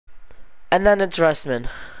And then it's Restman. No.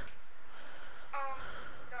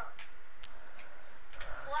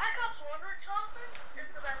 Black Ops 1 Richtofen is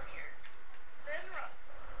the best character. Then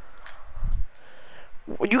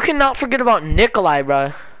Rustman. You cannot forget about Nikolai,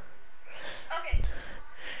 bruh. Okay.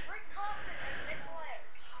 Richtofen and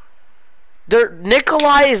Nikolai are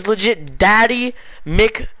Nikolai is legit Daddy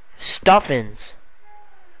McStuffins.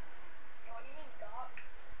 what do you mean, Doc?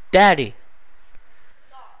 Daddy.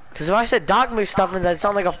 Doc. Because if I said Doc McStuffins, I'd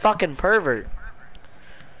sound like a fucking pervert.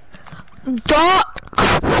 Doc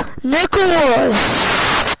Nicholas.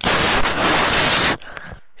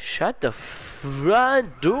 Shut the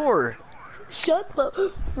front door. Shut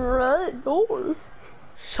the front door.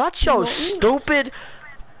 Shut your stupid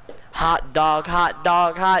hot dog,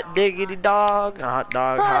 hot diggity dog, hot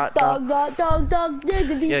dog, Hot dog,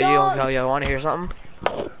 diggity dog. Yo, wanna hear something?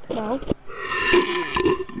 No.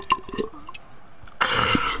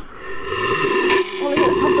 Wanna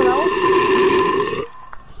hear something else?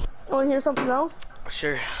 Wanna hear something else?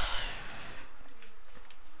 Sure.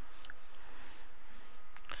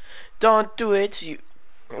 Don't do it.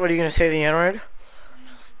 What are you gonna say, the N-word?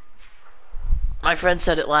 My friend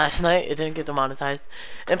said it last night. It didn't get demonetized.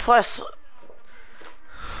 And plus,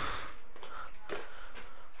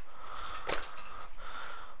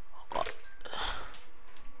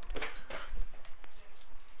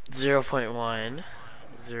 0.1,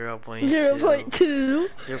 0.2, 0.2,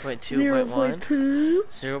 0.2.1, 0.2.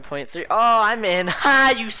 0.3. Oh, I'm in.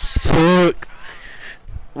 Ha! You suck.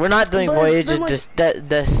 We're not doing But Voyage. then, It's like- just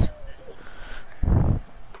this.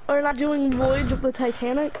 We're not doing Voyage of the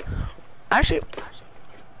Titanic. Actually,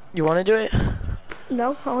 you want to do it?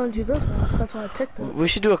 No, I want to do this one. That's why I picked it. We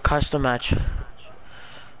should do a custom match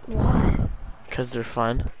Why? because they're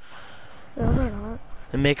fun No, they're not.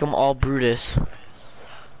 and make them all Brutus.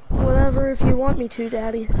 Whatever, if you want me to,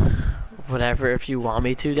 Daddy. Whatever, if you want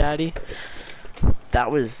me to, Daddy.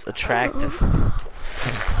 That was attractive.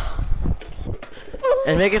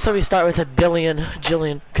 And make it so we start with a billion,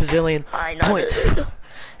 jillion, gazillion I know. points.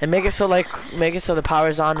 And make it so the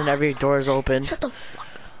power's on and every door is open. Shut the fuck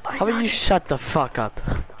up. How about you shut the fuck up?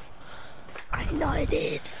 I know I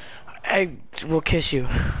did. I will kiss you.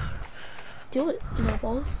 Do it, you know,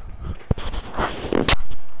 balls.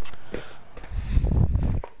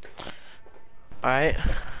 Alright.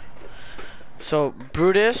 So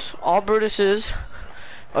Brutus, all Brutuses.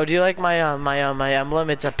 Oh, do you like my my emblem?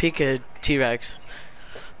 It's a Pika T-Rex.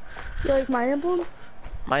 You like my emblem?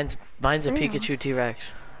 Mine's a Sans. Pikachu T-Rex.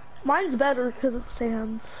 Mine's better because it's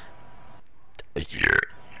Sans.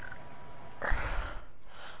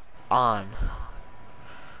 On.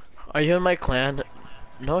 Are you in my clan?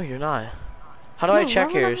 No, you're not. How do I check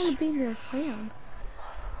why would yours? I want to be in your clan?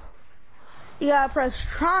 You gotta press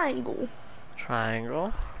triangle,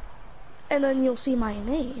 Triangle. and then you'll see my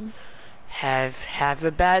name. Have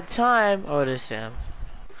a bad time. Oh, it is Sam.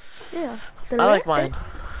 Yeah. I like mine.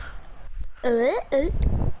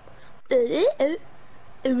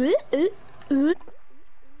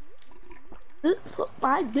 Fuck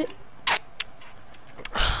my dick.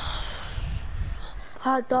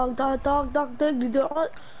 Hot dog, dog.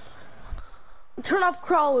 Turn off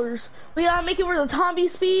crawlers. We gotta make it where the zombie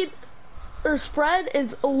speed or spread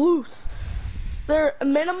is loose. Their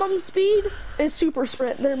minimum speed is super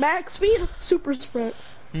sprint. Their max speed, super sprint.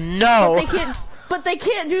 No. But they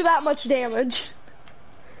can't do that much damage.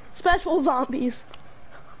 Special zombies.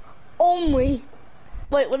 Only.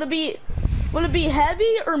 Wait, would it be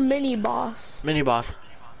heavy or mini boss? Mini boss.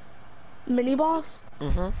 Mini boss?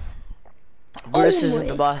 Mhm. Brutus isn't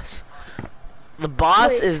the boss. The boss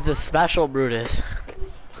Wait. is the special Brutus.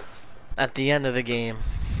 At the end of the game.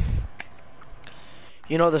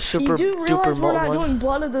 You know the super You do duper realize we're not one? doing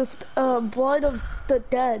blood of the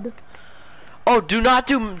dead. Oh, do not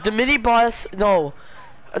do the mini boss. No,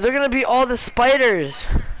 they're gonna be all the spiders.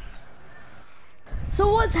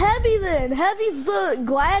 So what's heavy then? Heavy's the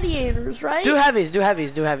gladiators, right? Do heavies.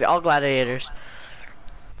 All gladiators.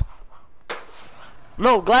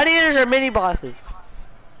 No, gladiators are mini bosses.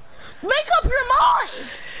 Make up your mind!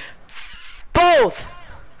 Both.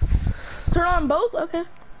 Turn on both? Okay.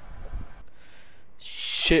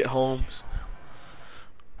 Shit, Holmes.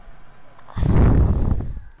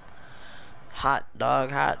 Hot dog,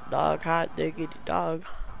 diggity dog.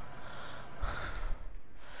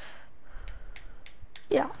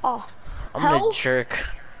 Yeah, off. I'm gonna Health, jerk.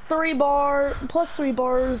 3 bar, plus 3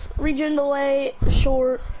 bars, regen delay,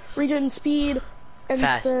 short, regen speed,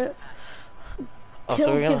 Fast. instant, Oh, so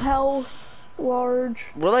kills give health, large,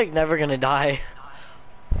 we're like never gonna die.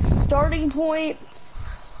 starting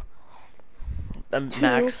points, 2.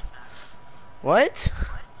 Max. What?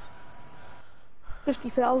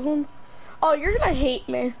 50,000. Oh, you're gonna hate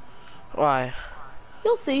me. Why?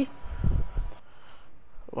 You'll see.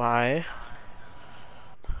 Why?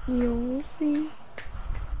 You'll see.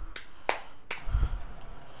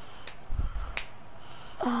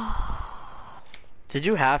 Did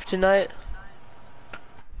you have tonight?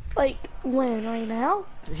 Like, when? Right now?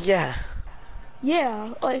 Yeah.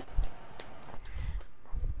 Yeah, like...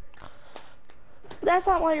 That's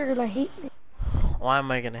not why you're gonna hate me. Why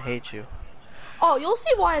am I gonna hate you? Oh, you'll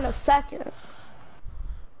see why in a second.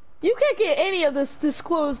 You can't get any of this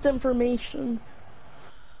disclosed information.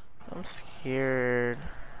 I'm scared.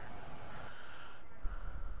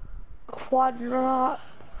 Quadrat.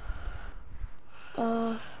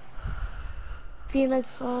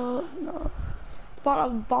 Phoenix, no.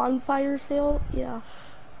 Bonfire sale? Yeah.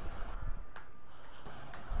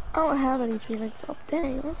 I don't have any Phoenix up.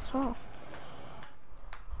 Dang, that's tough.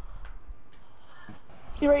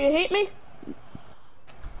 You ready to hate me?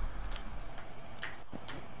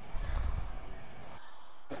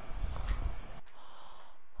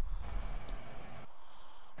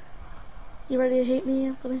 You ready to hate me,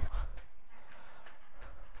 Anthony?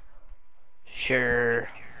 Sure.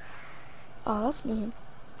 Oh, that's mean.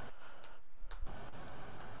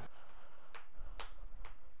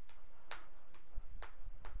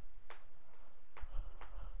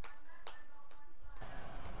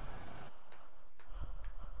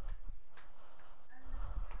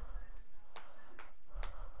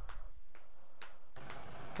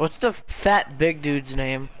 What's the fat big dude's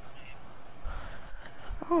name?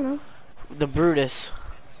 I don't know. The Brutus.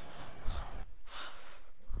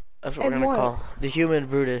 That's what we're And gonna what? call the human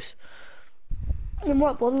Brutus. And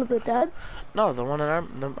what, Blood of the Dead? No, the one in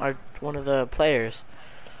our one of the players.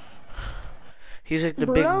 He's like the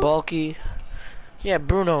Bruno? big bulky. Yeah,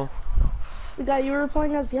 Bruno. The guy you were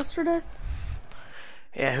playing as yesterday?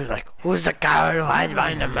 Yeah, who's like, who's the coward who hides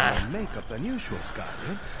behind the man? Makeup than usual,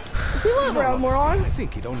 Scarlet. Is he what round we're on? I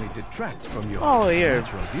think it only detracts from your Oh, you're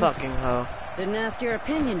natural beauty. fucking hoe. Didn't ask your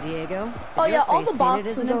opinion, Diego. Oh Your yeah, all face the painted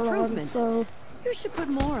boxes is an are on, improvement. so... You should put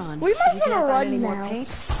more on. We might If you can't wanna find run any more now. paint,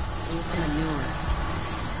 do some manure.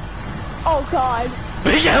 Oh god.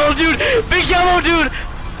 Big yellow dude! Big yellow dude!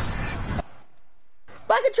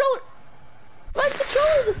 My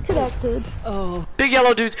controller disconnected. Oh, Big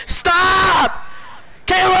yellow dudes! Stop!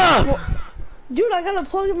 Kayla! Dude, I gotta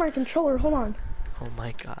plug in my controller, hold on. Oh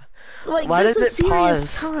my god. Like, Why this does is it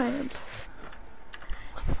serious pause? time.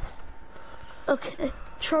 Okay,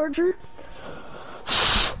 charger.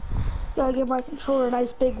 Gotta give my controller a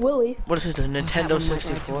nice big willy. What is it, a Nintendo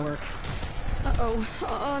 64? uh-oh,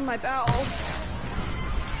 on my bowels.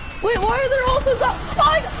 Wait, why are there also that?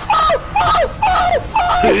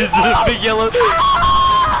 Oh! Big yellow.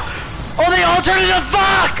 Oh, they all turn into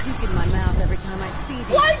fuck! Puke in my mouth every time I see these.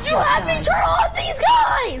 Why'd you have me guys. turn on these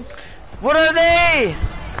guys? What are they?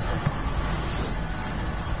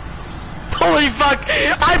 Holy fuck!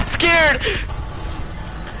 I'm scared!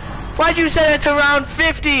 Why'd you set it to round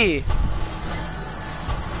 50?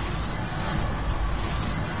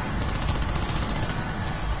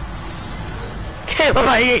 Caleb,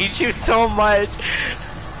 I hate you so much.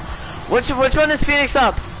 Which one is Phoenix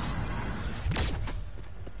up?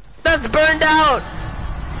 That's burned out!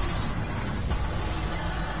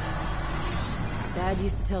 Dad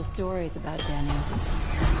used to tell stories about Daniel.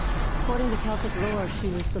 According to Celtic lore, she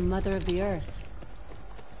was the mother of the earth.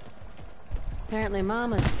 Apparently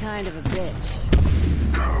Mama's kind of a bitch.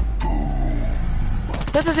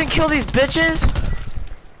 That doesn't kill these bitches!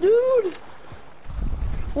 Dude!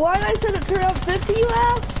 Why'd I set it to around 50, you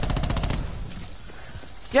ass?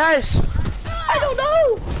 Guys! I don't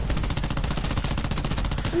know!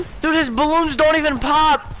 Dude, his balloons don't even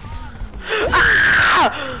pop!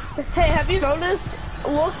 Ah! Hey, have you noticed?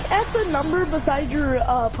 Look at the number beside your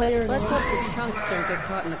player Let's name. hope the trunks don't get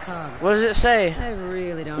caught in the cogs. What does it say? I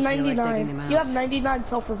really don't feel like digging them 99. out. You have 99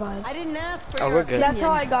 self-revives. I didn't ask for Oh, your we're good. opinion. That's how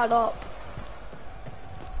I got up.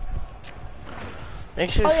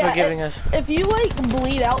 Thanks for Oh, yeah, giving us. If you like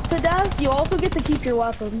bleed out to death, you also get to keep your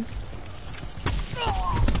weapons.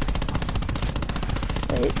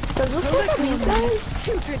 Wait, does this look like these guys?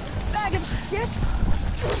 Putrid bag of shit.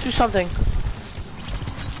 Do something.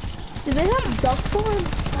 Do they have ducks on?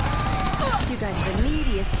 You guys are the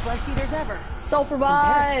neediest flesh eaters ever.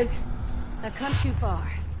 Self-revive. I've come too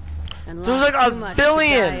far. And There's lost like a too much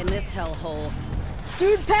billion. to die in this hellhole.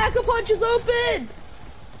 Dude, Pack-a-Punch is open!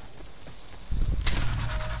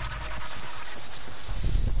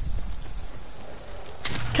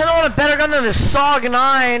 Kinda want a better gun than the SOG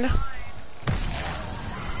 9.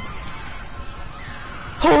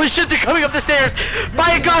 Holy shit, they're coming up the stairs!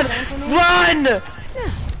 Buy a gun! Run!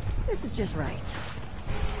 Yeah, this is just right.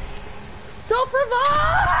 Self-revive!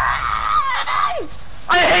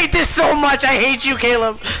 I hate this so much. I hate you,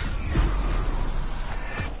 Caleb.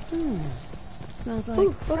 Smells like Ooh,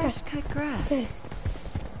 okay. fresh cut grass. Okay.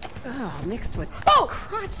 Oh, mixed with Oh!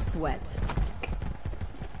 crotch sweat.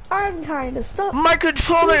 I'm kind of stuck. My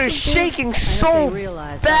controller is shaking so they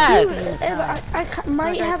realize bad. Dude, and I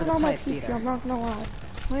might Not have good it for on the my pipes PC, either. I'm not gonna lie.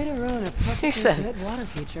 Way to ruin a perfectly said- good water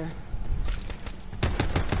feature.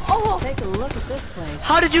 Oh! Take a look at this place.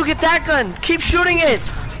 How did you get that gun? Keep shooting it.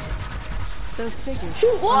 Those figures.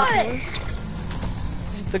 Shoot what?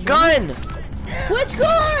 The gun. Which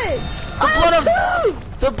gun?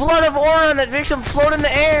 The blood of Oron that makes him float in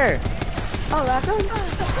the air. Oh, that gun?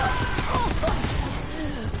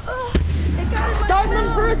 Stun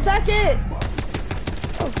them for a second!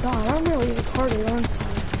 Oh god, I'm really retarded, aren't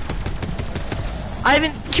I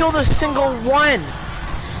haven't killed a single one.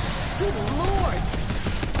 Good lord!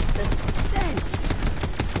 The stench!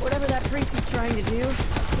 Whatever that priest is trying to do,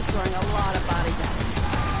 he's throwing a lot of bodies at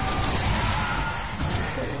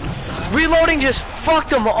us. Reloading just fucked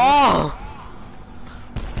them all.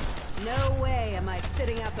 No way am I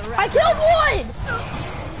sitting out the rest. I killed one!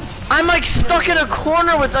 I'm like stuck in a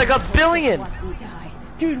corner with like a billion. Watch me die.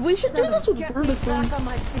 Dude, we should do this with Get me back Brutus's. on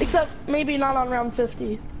my feet. Except maybe not on round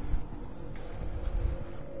 50.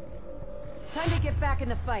 Time to get back in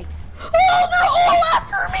the fight. Oh, they're all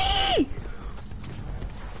after me!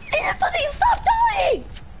 Anthony, stop dying!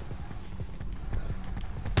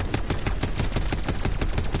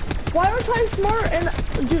 Why aren't I smart and...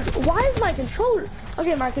 Dude, why is my controller...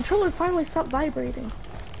 Okay, my controller finally stopped vibrating.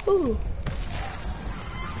 Ooh.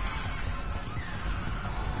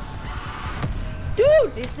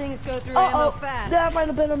 Dude! These things go through ammo Uh-oh, fast. that might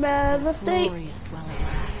have been a mad mistake. Glorious while it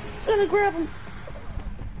lasts. Gonna grab him.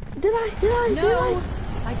 Did I? No,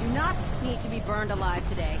 I do not need to be burned alive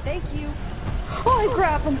today. Thank you. Oh, I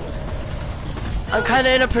grabbed him. I'm kind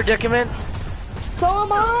of in a predicament. So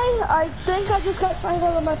am I. I think I just got signed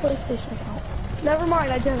out of my PlayStation account. Never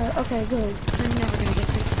mind, I didn't. Okay, good. You're never gonna get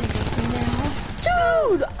this stick with me now.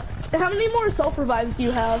 Dude! How many more self-revives do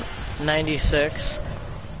you have? 96.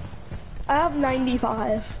 I have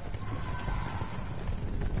 95.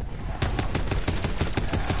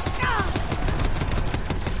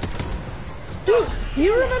 Dude,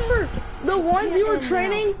 you remember the ones you were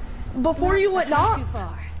training before you went Too knocked?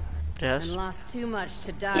 far. Yes. And lost too much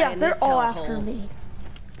to die Yeah, in they're this all hellhole. after me.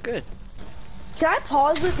 Good. Can I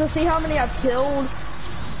pause it to see how many I've killed?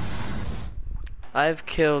 I've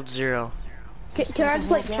killed 0. Can I just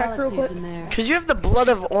like check real quick? In there. Cause you have the blood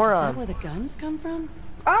of Is that Oron. where the guns come from?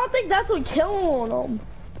 I don't think that's what killing them.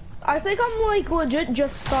 I think I'm like legit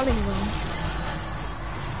just stunning them.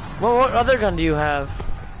 Well, what other gun do you have?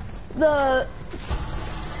 The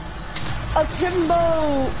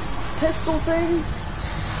akimbo pistol thing.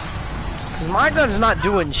 Cause my gun's not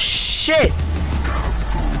doing shit.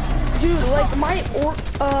 Dude, like my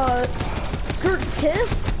skirt's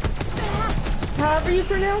kiss, however you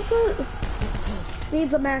pronounce it,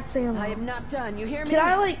 needs a max ammo. I am not done. You hear me? Can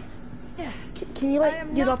I like, can you I like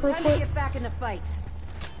am get not up real time to quick? get back in the fight.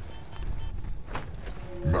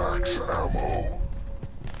 Max ammo.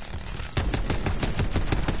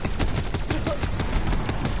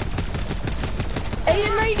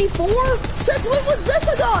 AN-94? Since when was this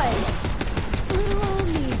a gun? Little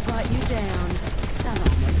me brought you down. I'm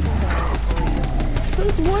almost there for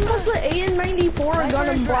you. Since when was the AN-94 a gun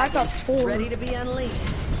in Black Ops 4? Ready to be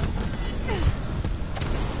unleashed.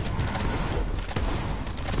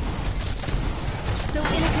 So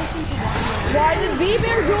in addition to Why did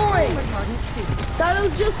B-Bear join? Thought it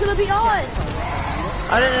was just gonna be us.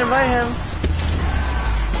 I didn't invite him.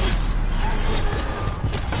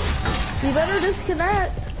 You better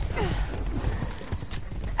disconnect.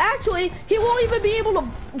 Actually, he won't even be able to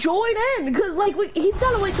join in because like he's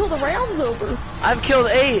gotta wait till the round's over. I've killed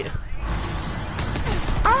 8.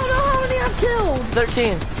 I don't know how many I've killed.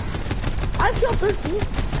 13. I've killed 13.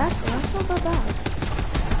 Actually, that's not that bad.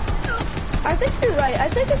 I think you're right. I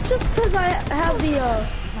think it's just because I have the I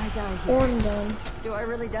die here. horn gun. Do I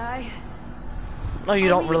really die? No, you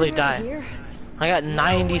don't really die. Here? I got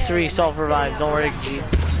 93 self-revives. Don't worry, G.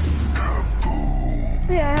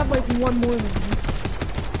 Yeah, I have like one more than you.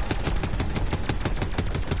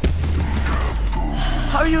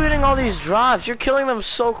 How are you getting all these drops? You're killing them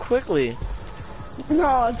so quickly.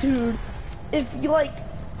 Nah, dude. If you like,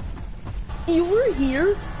 you were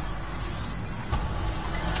here.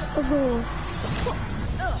 Oh.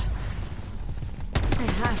 I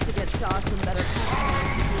have to get Shaw some better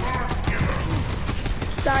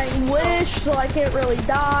customers. Dying wish, so I can't really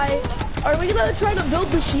die. Are we gonna try to build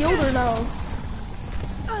the shield or no?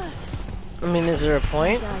 I mean, is there a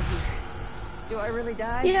point? Do I really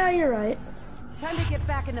die? Yeah, you're right. Time to get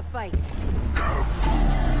back in the fight.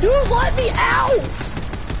 Dude, let me out!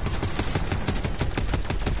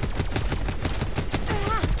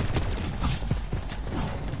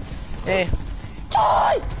 Hey.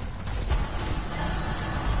 Die!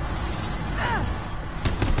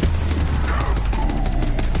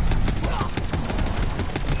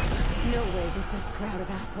 No way does this crowd of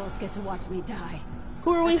assholes get to watch me die.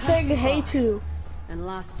 Who are we saying hey to? And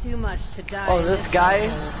lost too much to die. Oh, in this guy?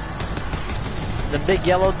 hellhole. The big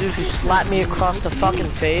yellow dude who slapped me across the fucking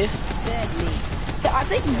face? Dead meat. Yeah, I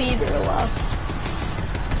think Bieber left.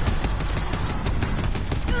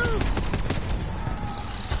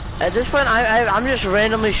 At this point, I'm just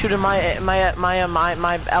randomly shooting my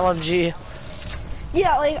LMG.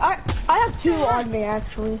 Yeah, like I have 2 on me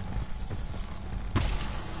actually.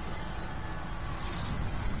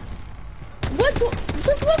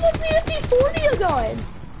 Since when was the MP40 a gun?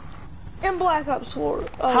 In Black Ops 4.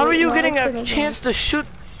 How are you getting a chance to shoot?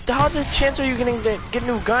 How the chance are you getting to get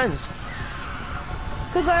new guns?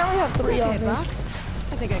 Because I only have 3 Okay, on me. Box.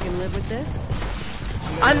 I think I can live with this.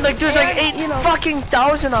 I'm like, there's like And, 8 you know- fucking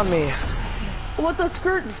thousand on me. With the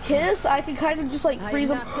skirt's kiss, I can kind of just like freeze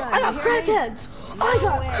them. not done, I got you hear me? crackheads! No I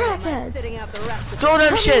got way am I crackheads! sitting out the rest of Throw them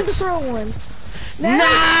Tell me to shits. throw one.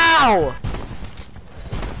 Now!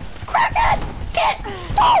 Crackhead! Get!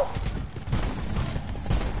 Go!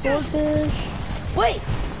 Goldfish. Wait!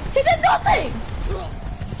 He did nothing!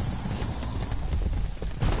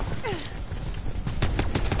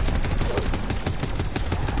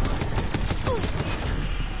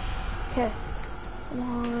 Okay. Come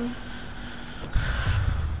on.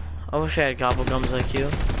 I wish I had gobble gums like you.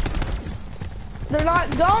 They're not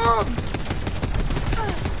gum!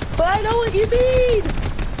 But I know what you mean!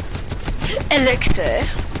 Elixir.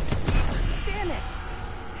 Damn it!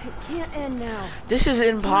 It can't end now. This is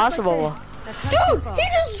impossible. Dude, he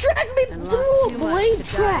just dragged me And through lost a too much blade to die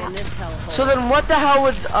trap! in this hellhole. So then what the hell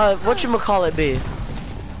would, whatchamacallit be?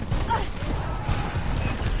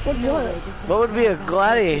 What No what? way does this What would be a crowd of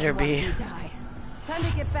gladiator assholes get be? to watch me die. Time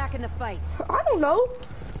to get back in the fight. I don't know.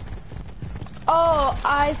 Oh,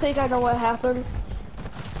 I think I know what happened.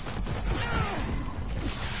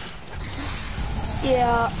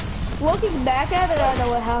 Yeah, looking back at it, I know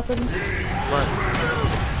what happened. What?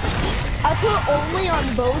 I put only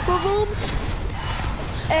on both of them,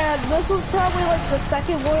 and this was probably like the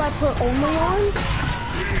second one I put only on.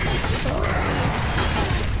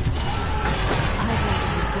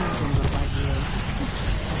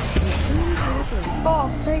 Oh,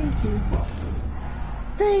 thank you.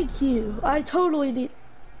 Thank you. I totally need.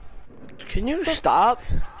 Can you stop?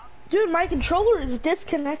 Dude, my controller is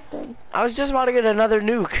disconnecting. I was just about to get another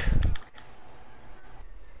nuke.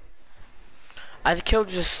 I've killed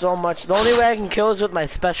just so much. The only way I can kill is with my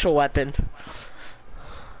special weapon.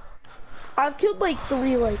 I've killed like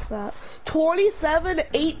 3 like that. 27,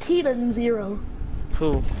 18, and 0.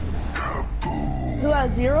 Who? Who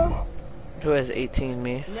has 0? Who has 18?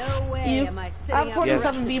 Me. No way You. am I I sitting have out the rest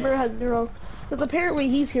 27, of Bieber this. has 0. Because apparently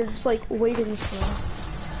he's here just like waiting for us.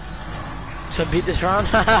 So beat this round?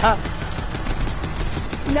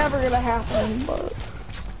 Never gonna happen, but.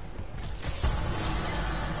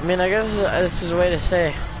 I mean, I guess this is a way to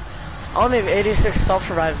say. I only have 86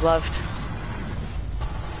 self-revives left.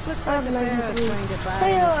 Looks I like the have Pharaoh's 93. trying to buy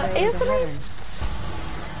Hey, his way to Anthony? heaven.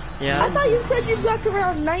 Yeah. I thought you said you got to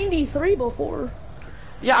around 93 before.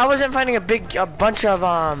 Yeah, I wasn't finding a bunch of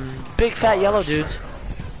big fat yellow dudes.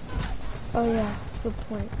 Oh yeah, good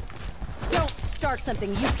point. Don't start something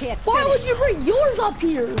you can't Why finish. would you bring yours up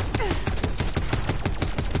here?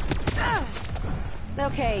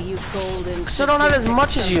 Okay, you golden. So I don't have as sadistic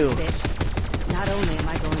much as son you. of a bitch. Not only am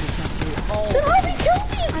I going to jump through all Then let me kill I'm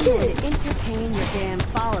these going kids! to entertain your damn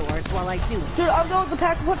followers while I do it. Dude, I'm going to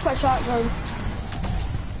pack punch my shotgun.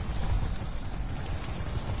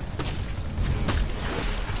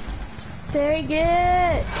 Dang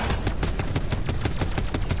it!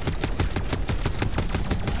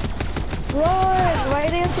 Run!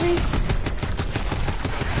 Right, Anthony?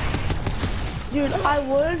 Dude, I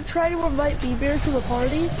would try to invite Bieber to the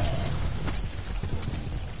party.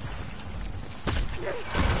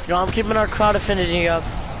 Yo, I'm keeping our crowd affinity up.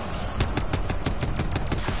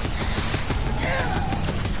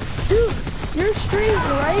 Dude, your stream,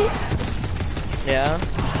 right? Yeah.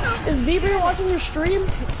 Is Bieber watching your stream?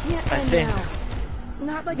 Can't I end think. now.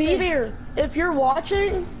 Not like this. Bieber, if you're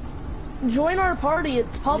watching, join our party.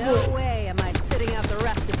 It's public. No way am I sitting out the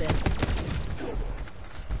rest of this.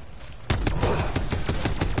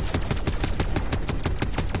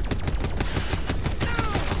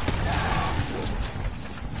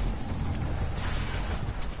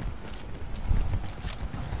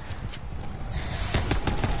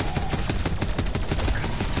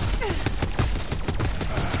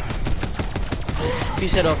 He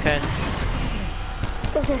said okay.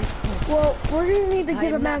 Okay. Well, we're gonna need to I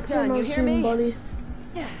get a am not max done, ammo you hear soon, me? buddy.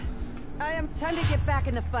 I am time to get back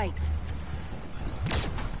in the fight.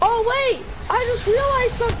 Oh wait! I just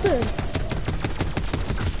realized something.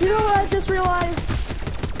 You know what I just realized?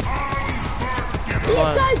 These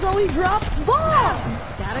guys always drop bombs.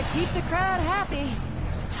 Gotta keep the crowd happy.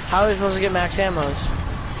 How are we supposed to get max ammos?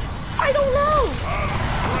 I don't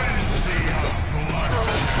know.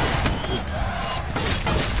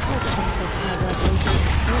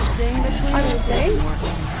 This thing between I'm us saying. isn't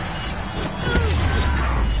working.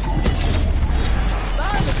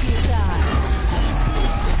 Barbecue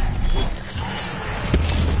time.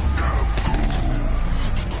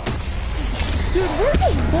 Dude, we're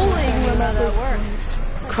just bullying them How at that this works.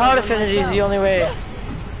 point. Crowd affinity is the only way.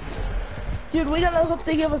 Dude, we gotta hope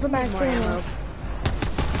they give us a max More ammo. ammo.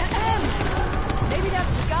 Maybe that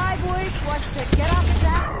Sky Voice wants to get off his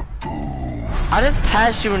ass. I just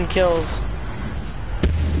passed you in kills.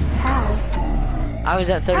 How? I was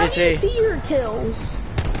at How do you 33. see your kills?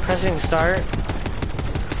 Pressing start.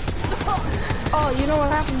 Oh, you know what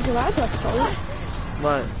happens when I press start?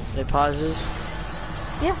 What? It pauses.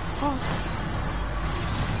 Yeah. Oh.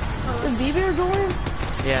 Did B-Bear join?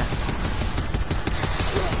 Yeah.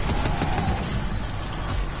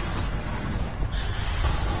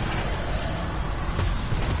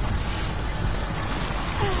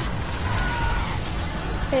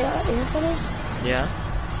 Hey, Anthony? Yeah.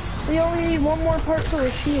 We only need one more part for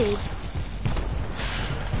a shield.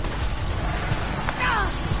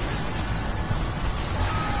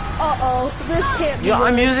 Uh-oh, this can't be Yo,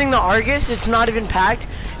 I'm good. using the Argus. It's not even packed.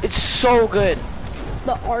 It's so good.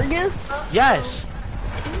 The Argus? Yes.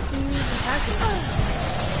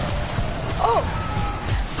 Oh,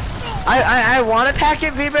 I want to pack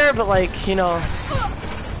it, V-Bear, but like, you know.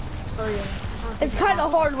 it's kind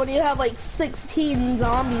of hard when you have like 16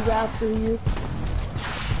 zombies after you.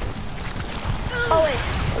 Oh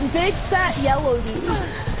wait, big fat yellow dude,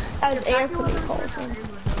 as Anthony calls him.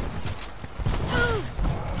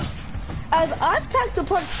 As I've packed a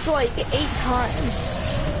punch like 8 times.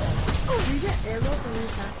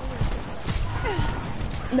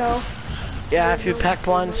 No. Yeah, if you pack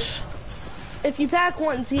once. If you pack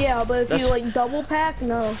once, yeah, but if you That's- like double pack,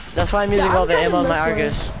 no. That's why I'm using Yeah, all I'm the coming ammo on my this way.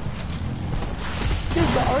 Argus. Dude,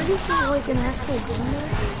 the Argus is like an actual gun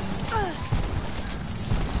there.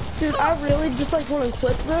 Dude, I really just like want to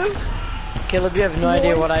equip this. Caleb, you have no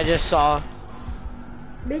idea what I just saw.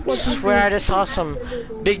 I swear I just saw some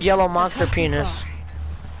big yellow monster penis.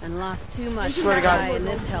 And lost too much Swear to God. die in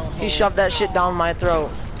this hellhole. He shoved that shit down my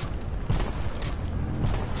throat.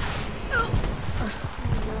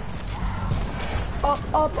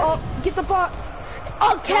 Up, get the box.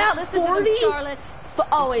 Oh, cap Listen to 40? them, Scarlet.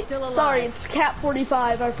 Oh He's wait, still alive. sorry, it's cap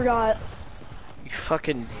 45, I forgot. You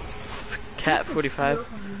fucking cat 45.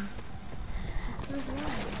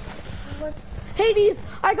 Hades,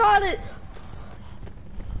 I got it!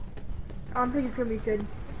 I think it's gonna be good.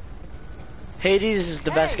 Hades is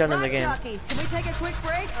the best gun in the game. Jockeys, can we take a quick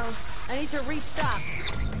break? I need to restock.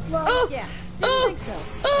 Oh, Yeah, didn't think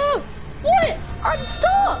so. what? I'm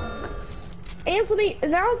stuck! Anthony,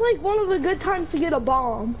 now's like one of the good times to get a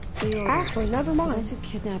bomb. Actually, never mind. Those who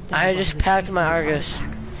kidnapped I just packed my Argus.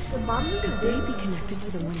 Could they be connected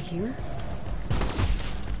to the one here?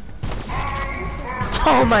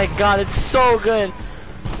 Oh my god, it's so good.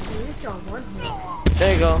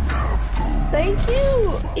 There you go. Thank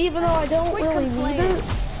you, even though I don't Quit really need complaining. it.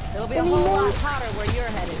 It'll be a whole lot hotter where you're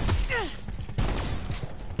headed.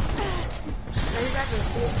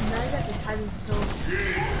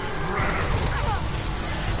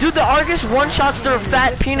 Dude, the Argus one-shots their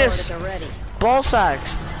fat penis Sword at the ready. ball sacks.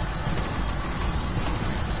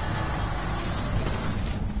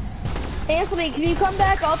 Anthony, can you come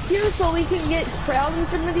back up here so we can get crowd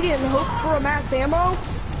infinity and hope for a max ammo?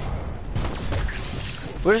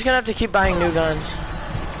 We're just gonna have to keep buying new guns.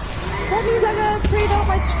 That means I gotta trade out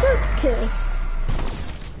my Skirt's Kiss.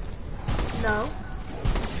 No.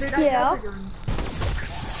 Yeah.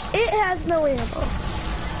 It has no ammo.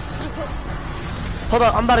 Hold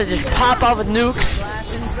on, I'm about to just pop out with nukes.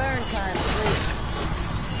 Flash and burn time, please.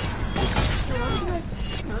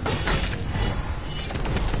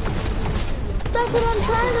 That's what I'm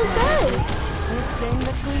trying to say. This thing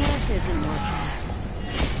between us isn't working.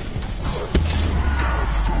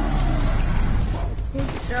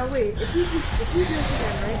 Now wait, if you do it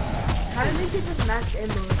again, right? How do they get this max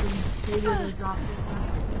ammo and maybe they'll drop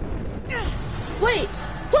it? Wait,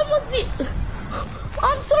 what was the...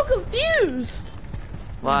 I'm so confused.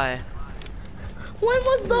 Why? When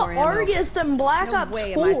was the More ammo. Argus and Black No Ops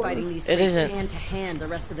way 4? am I fighting these It freaks isn't. hand to hand the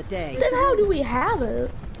rest of the day. Then how do we have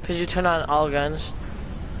it? Because you turn on all guns.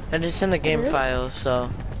 And it's in the game Really? files, so.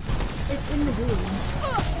 It's in the game.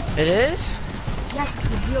 It is? Yeah,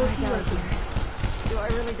 the DLC weapon. Do I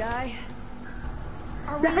really die?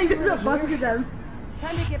 Are we There's a really bunch here? of them.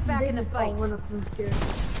 Time to get back in the They just all fight. went up from stairs.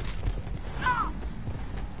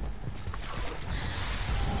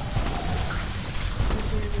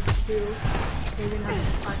 They're gonna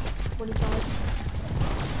have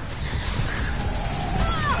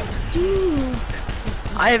 25. Dude.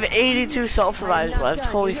 I have 82 self-revives not left. done,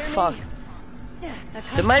 Holy you hear me? fuck. Yeah,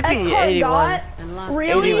 There might be Eckhart 81. got- and lost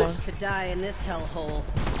Really? 81. to die in this hellhole.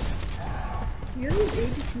 You only have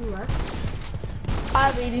 82 left? I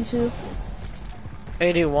have 82.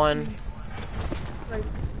 81. Like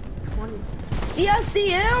 20.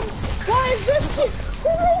 ESDM? Why is this?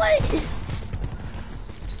 Wait.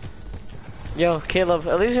 Yo, Caleb,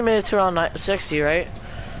 at least we made it to around 60, right?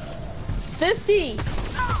 50.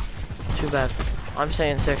 Too bad. I'm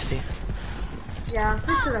saying 60. Yeah, I'm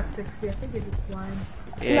pretty sure that's 60. I think it's just blind.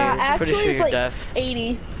 Yeah, Nah, you're actually pretty sure it's you're like deaf.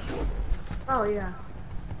 80. Oh, yeah.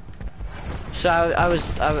 So I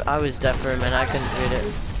was deaf for a minute. I couldn't read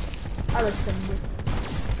it. I like 70.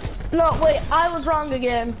 No, wait, I was wrong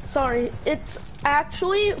again. Sorry. It's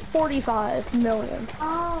actually 45 million.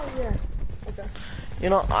 Oh, yeah. Okay. You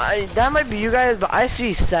know, that might be you guys, but I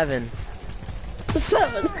see 7.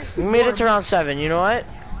 7. We made it to round 7. You know what?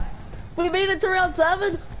 We made it to round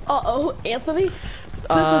 7? Uh-oh, Anthony. This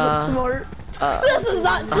isn't smart. This is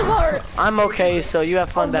not smart. I'm okay, so you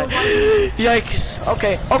have fun back. Yikes.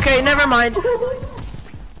 Okay, never mind.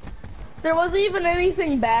 There wasn't even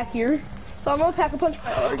anything back here. So I'm gonna pack a punch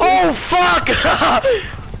my Argus. Oh, fuck!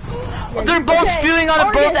 They're both Okay, spewing out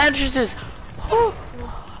of both Argus. entrances.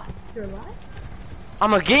 You're alive?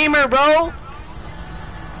 I'm a gamer, bro.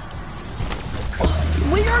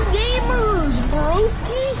 We are gamers,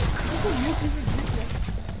 broski.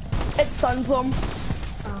 It's Sunzum.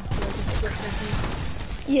 Oh, yeah, just split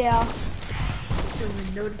second. Yeah. Didn't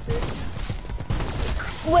even notice it.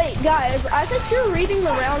 Wait, guys, I think you're reading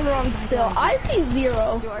the round wrong still. I see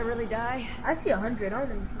 0. Do I really die? I see 100. I don't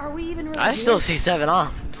even. Are we even really I still here? see 7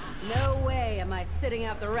 off. No way am I sitting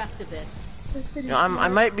out the rest of this. You know, I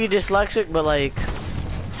might be dyslexic, but like,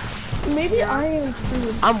 Maybe I am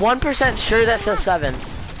too. I'm 1% sure that says 7.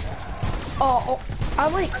 Oh,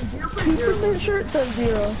 I'm like 2% sure it says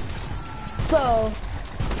 0. So,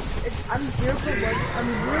 I'm 0.1. I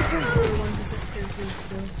mean,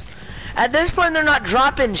 0.01%. At this point, they're not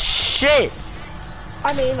dropping shit.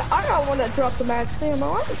 I mean, I got one that dropped the max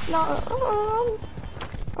ammo. I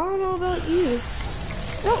don't know about you.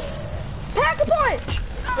 No, pack a punch.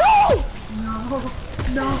 No.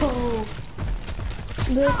 No.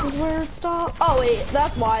 This is where it stops. Oh wait,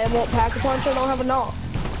 that's why I won't pack a punch. I don't have a knock.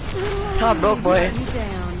 Oh, broke boy. You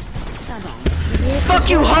down. Come on. Fuck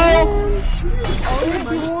you, hoe.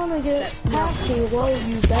 If you wanna get packy, well,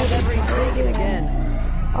 you better Break it again.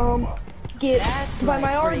 get That's by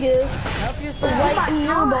my right, Argus Help yourself. right in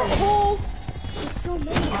your butthole.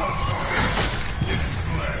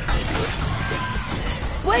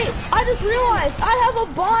 Wait, I just realized I have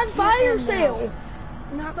a bonfire sale.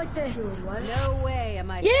 Not like this. No way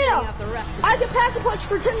am I Yeah. sitting out the rest of I this. can pack a punch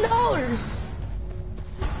for $10.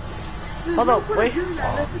 Hold on, wait.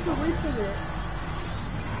 That's just a waste of it.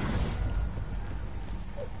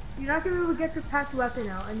 You're not gonna be able to get your packed weapon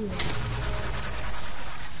out anyway.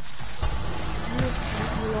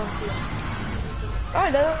 You lost it.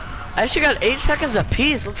 I know. I actually got 8 seconds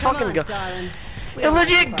apiece. Let's Come fucking on, go. darling. We It don't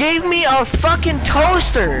legit like gave me a fucking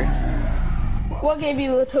toaster. What gave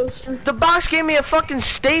you the toaster? The box gave me a fucking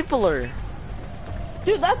stapler.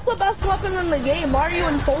 Dude, that's the best weapon in the game. Why are you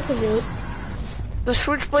insulting it? The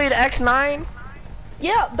Switchblade X9?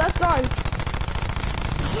 Yeah, that's gone.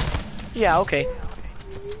 Yeah, okay.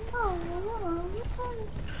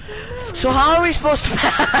 So how are we supposed to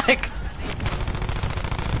pack?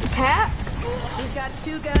 Pack? She's got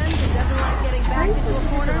 2 guns and doesn't like getting backed into a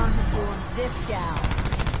corner. This gal.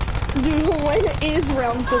 Dude, when is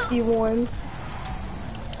round 51?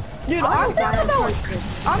 Dude, I'm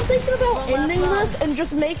thinking about ending this and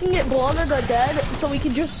just making it Blood of the Dead so we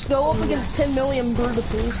can just go up against 10 million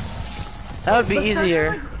Brutuses. That would be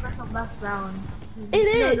easier. That's the last round. It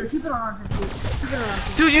No, is. keep it on 50. Keep it on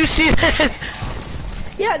 50. Dude, you see this?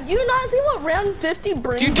 Yeah, do you not see what round 50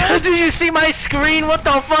 brings Dude, us? do you see my screen? What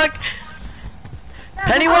the fuck? I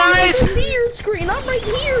Pennywise? don't see your screen. I'm right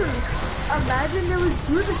here. Imagine there was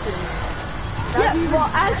Brutuses. Yeah, well,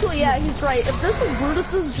 actually, yeah, he's right. If this was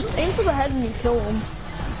Brutus's, just aim for the head and you kill him.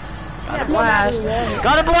 Got a blast.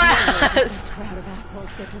 Got a blast. Crowd of assholes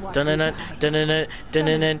get to watch Dun me dun die. dun dun dun dun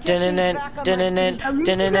dun dun dun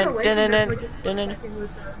dun dun dun dun dun.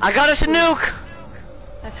 I got us a nuke.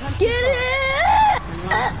 A country Get folk it!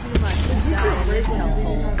 lost too much to die in this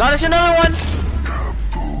hellhole. Got us another one.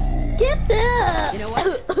 Get them! You know what?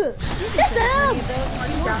 Get them!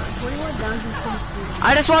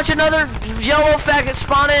 I just watched another yellow faggot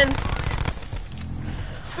spawn in.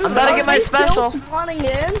 I'm about to get my special. Still spawning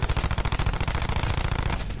in?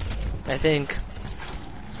 I think.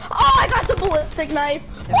 Oh, I got the ballistic knife.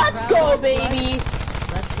 Let's go, baby.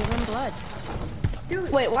 Let's give him blood.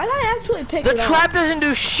 Wait, why did I actually pick The it up? trap doesn't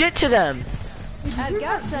do shit to them. I've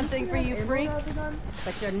got something for you freaks,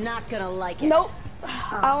 but you're not gonna like it. Nope.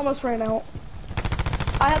 I almost ran out.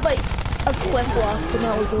 I had like a clip left and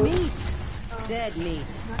that was it. Meat. Dead meat.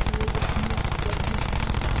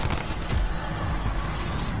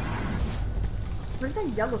 Where's that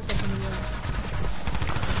yellow stuff in the room?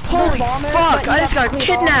 Holy Vomit, fuck! but you I just have got to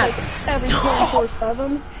clean off, kidnapped. like, every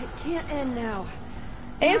 24/7. It can't end now.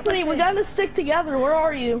 Anthony, we gotta stick together. Where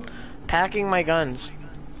are you? Packing my guns.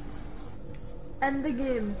 End the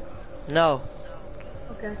game. No.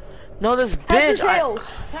 Okay. No, this Heads bitch. or tails?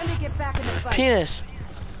 Time to get back in the fight. Penis.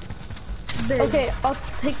 Big. Okay, I'll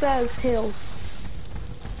take that as tails.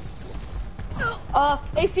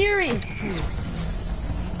 Hey Siri, Priest.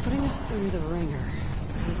 He's putting us through the ringer.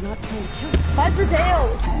 He's not trying to kill us. heads or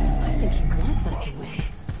tails? I think he wants us to win.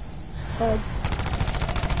 Heads.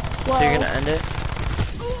 Well, So you're gonna end it?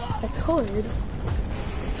 I could.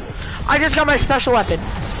 I just got my special weapon.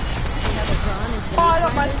 Oh, I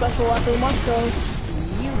got my special weapon. Let's go.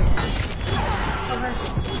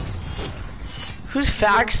 Who's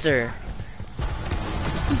Faxter?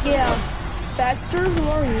 Yeah. Baxter, who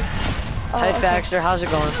are you? Oh, Hi, okay. Faxter. How's it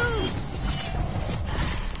going?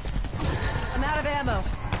 I'm out of ammo.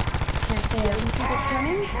 Can't say I didn't see this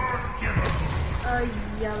coming.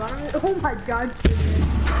 Yeah, I don't really, oh my god, I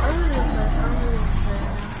don't really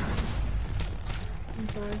I'm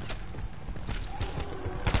sorry.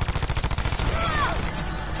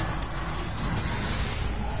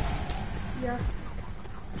 Yeah.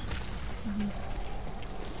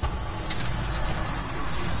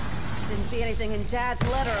 Didn't see anything in Dad's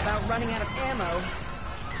letter about running out of ammo.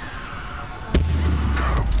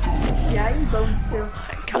 Yeah, I eat bones too.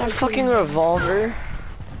 Got a fucking revolver.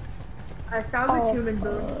 I salvage human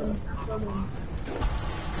bones and bones.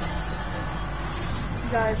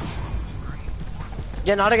 Guys,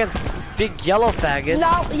 Yeah, not against big yellow faggots.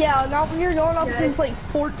 Now, yeah, now we're going up Yeah. against like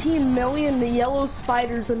 14 million, the yellow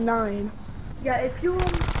spiders and 9. yeah, if you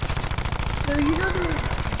so you know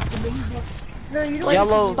the mini boss. No, you know Like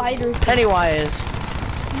Yellow spiders. Pennywise.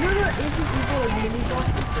 You know the ancient evil like mini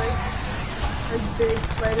bosses, right? Like big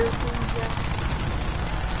spider things. Yeah.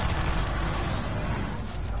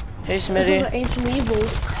 Hey, This is Smitty. an ancient evil.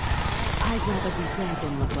 I'd rather be dead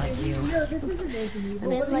than look like you. No, this is an ancient evil.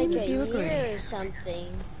 Been like a you agree? year or something.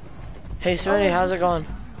 Hey, Smitty. How's it going?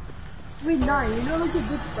 Wait, 9. You know like the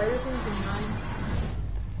big spider things in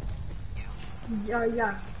 9.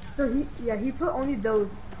 Yeah. So he put only those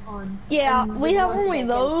on. Yeah, on we the have one only second.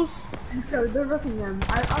 those. And so they're roughing them.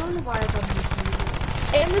 I don't know why I thought this was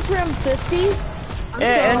And this round 50.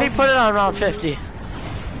 Yeah, and he put it on round 50.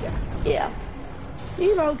 Yeah.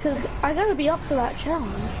 You know, cause I gotta be up for that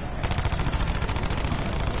challenge.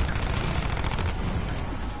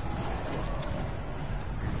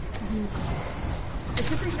 It's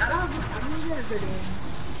just like, I don't get a good aim.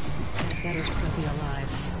 I'd better still be alive.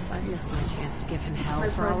 I've missed my chance to give him hell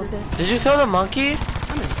for all of this. Did you throw the monkey? I'm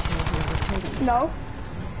gonna kill whoever told him. No?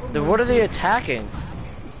 Then what are they attacking?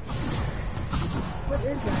 What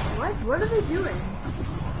is that? What are they doing?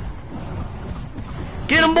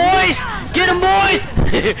 Get him, boys! Get him, boys! I'm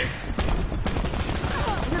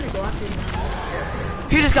gonna go after him.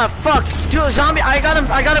 He just got fucked. Dude, zombie, I got him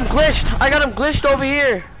glitched. I got him glitched over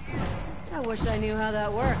here. I wish I knew how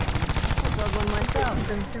that works. I'll build one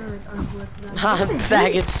myself. I'm kind of like unblocked now. Ha,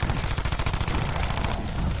 faggots.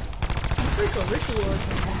 It's like a ritual or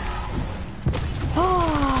something.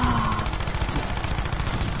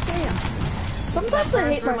 Damn. Sometimes I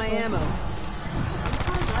hate For my myself. ammo.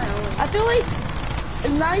 I feel like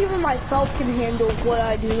not even myself can handle what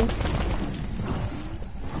I do.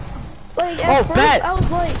 Like at Oh, first bet. I was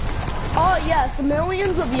like, oh yes,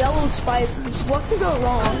 millions of yellow spiders. What could go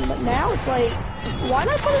wrong? But now it's like, why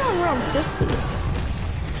did I put it on round 50?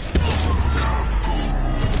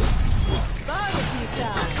 Barbecue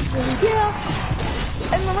time. Yeah.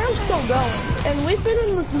 And the round's still going. And we've been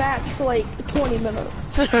in this match for like 20 minutes.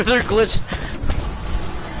 They're glitched.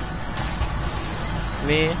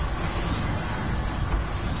 Me.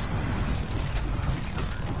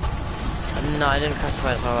 No, I didn't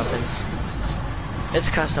customize my weapons. It's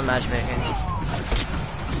custom matchmaking.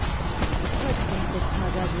 Let's face it,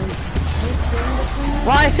 Pug Ugly. This thing between us.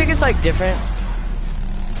 Well, I think it's like different.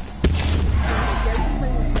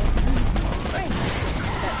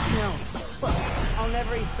 That snow. Well, I'll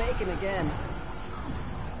never eat bacon again.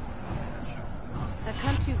 I've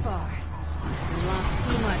come too far. And lost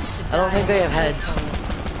too much to I don't die think they have in heads.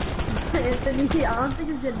 Anthony, I don't think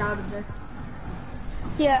it's getting out of this.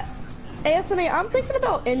 Yeah, Anthony, I'm thinking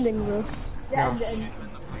about ending this. Yeah, No. and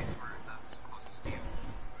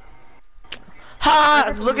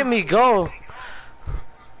Ha! Look at me go.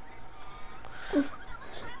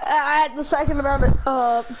 I had the second amount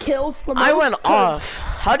of kills. The most, I went 'cause- off.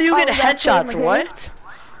 How do you get Oh, that's in headshots? the game? What?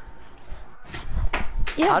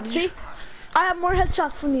 Yeah, How did you- see, I have more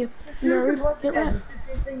headshots than you. seriously, Nerd. Left Get 4 Dead. right. It's the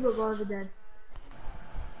same thing with Left 4 Dead.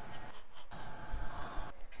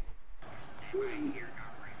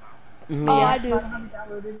 Me. Oh, I do. I have it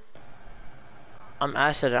downloaded. I'm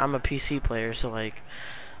acid. I'm a PC player, so like,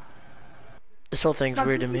 this whole thing's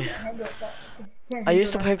weird to me. I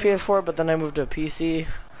used to play PS4, but then I moved to a PC.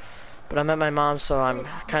 But I'm at my mom's, so I'm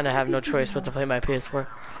kind of have no choice but to play my PS4.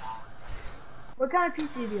 What kind of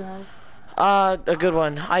PC do you have? A good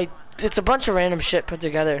one. It's a bunch of random shit put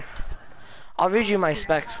together. I'll read you my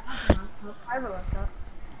specs. I have a laptop.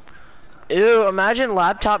 Ew, imagine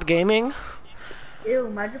laptop gaming. Ew,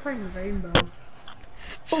 imagine playing Rainbow.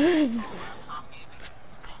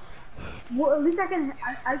 Well, at least I can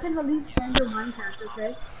at least handle Minecraft,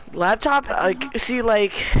 okay? Laptop, like, see,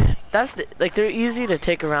 like, like, they're easy to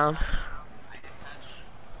take around.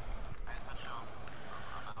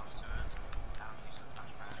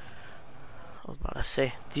 I was about to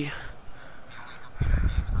say, do you...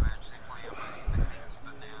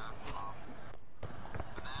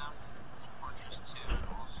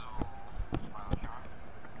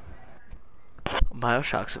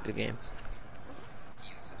 Bioshock's a good game.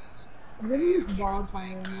 I'm gonna use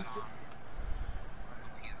Wildfire in this.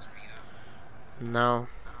 No.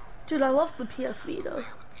 Dude, I love the PS Vita.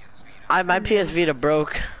 My PS Vita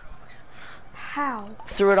broke. How?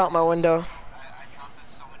 Threw it out my window.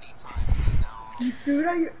 You threw it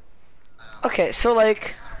on your... Okay, so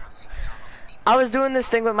like, I was doing this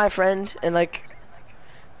thing with my friend, and like,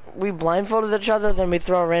 we blindfolded each other, then we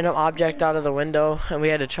throw a random object out of the window, and we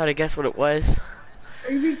had to try to guess what it was.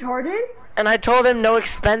 Are you retarded? And I told him no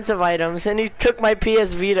expensive items, and he took my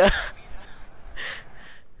PS Vita.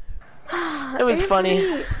 It was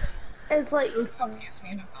funny. It's like,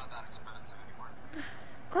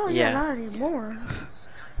 oh yeah, Yeah. not anymore.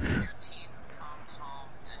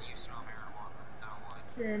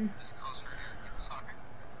 Then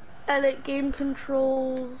Edit game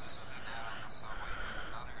controls.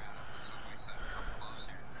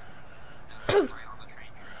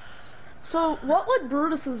 So, what would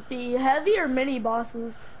Brutus's be? Heavy or mini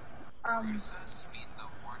bosses?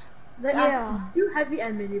 they Yeah. do heavy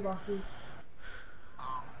and mini bosses.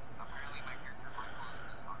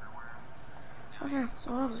 Okay,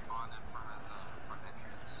 I love it.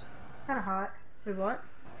 Kinda hot. Wait, what?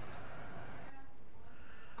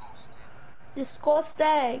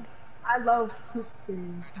 Disgusting. I love poop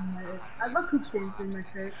stains in my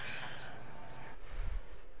shirt.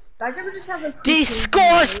 I never just have like poop stains in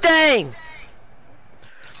my shirt. Disgusting!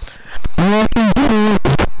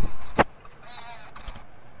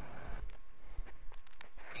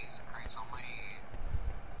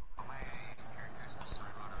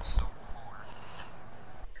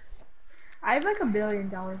 I have like $1 billion.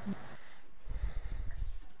 $1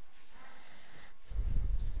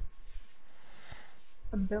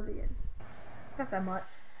 billion. Not that much.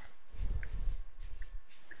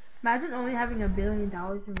 Imagine only having $1 billion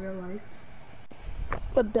in real life.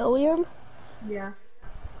 $1 billion? Yeah.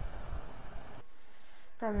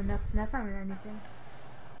 That's not enough. That's not really anything.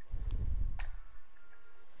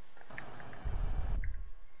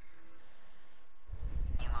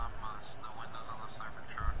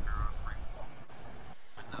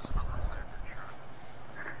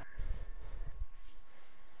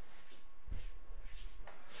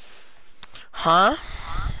 Huh?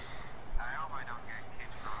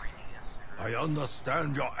 I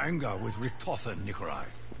understand your anger with Richtofen, Nikolai.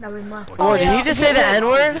 That was my Oh, did he just say the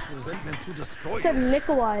N-word? This resentment to destroy I said you.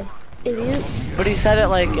 Nikolai, idiot. But he said it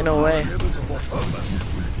like in a way. Inevitable purpose.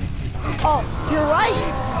 Oh, you're right.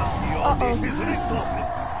 This is Richtofen.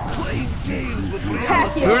 Playing games with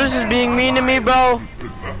Heck yeah. Brutus is being mean to me, bro.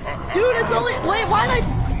 Dude, it's only, wait, why did I,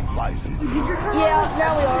 Bison. yeah,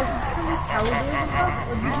 now we are.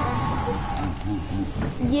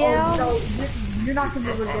 Yeah. Oh, so you're not gonna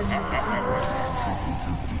be able to get me.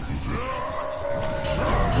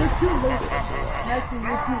 too late. Max, you're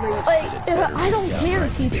too late. Like, I don't care,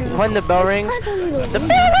 teacher. When the bell rings, It's time for me to the leave.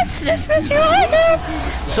 bell is dismiss you right now.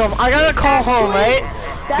 So I gotta call home, right?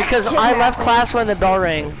 Because I left class when the bell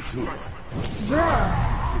rang. Bruh.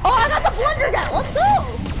 Oh, I got the blender gun. Let's go.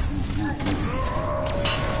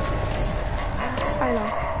 I know.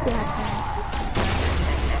 Yeah.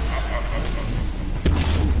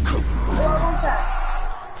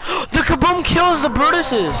 The kaboom kills the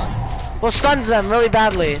Brutuses. Well, stuns them really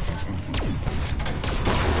badly.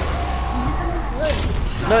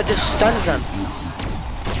 No, it just stuns them.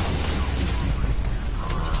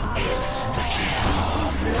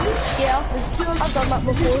 Yeah, I've done that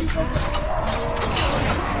before.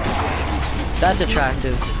 That's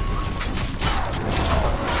attractive.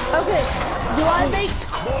 Okay, do I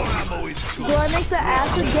make the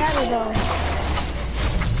acid gat or no?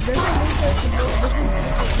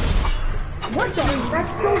 What the?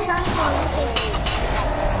 That's so satisfying.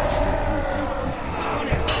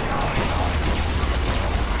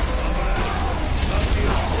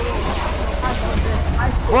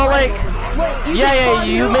 Well, like, Wait, yeah,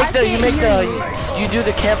 you do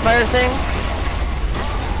the campfire thing.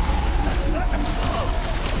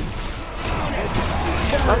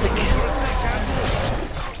 Not the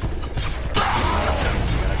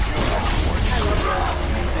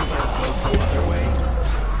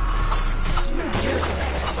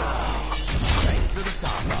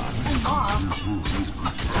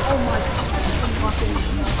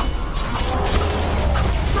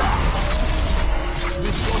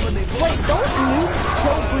Wait, don't nukes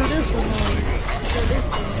kill Brutus or no?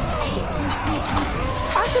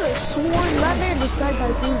 I could have sworn that man just died by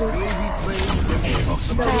Brutus.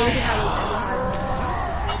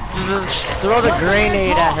 throw the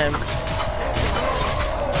grenade at him.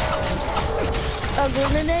 A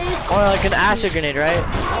grenade? Or like an acid grenade, right?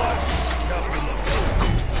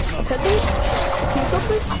 A pickle?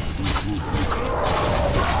 Cucumber?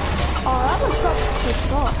 Oh, that was something to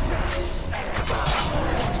stop.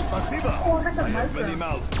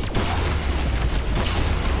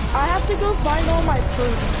 I have to go find all my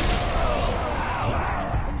fruits.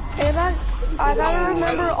 And I gotta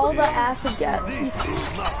remember all the acid gas.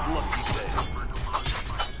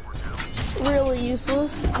 Really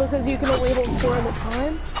useless because you can only hold 4 at a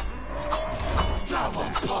time.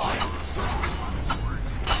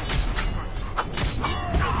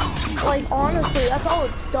 Like honestly, that's all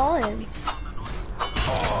it's done.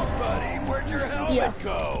 Oh, buddy, where'd your helmet Yes.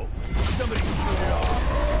 go? Somebody shoot it off.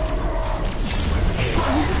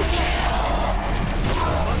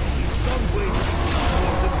 Must be some way to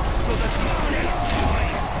transport it so that he stays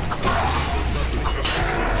behind.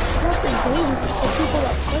 Not the games, the people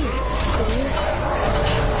that play it.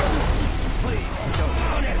 Please, don't.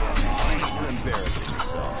 You're embarrassing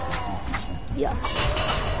yourself. Yeah.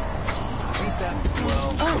 Ain't that swell?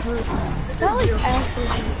 That hurt. That like actually.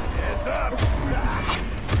 Heads up!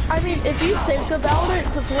 I mean, if you think about it,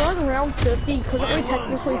 since we're on round 50, couldn't we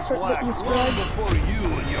technically start the Easter Long egg before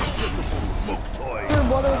you and your pitiful smoke toy. for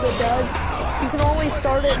One of the Dead? You can always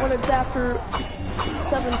start it when it's after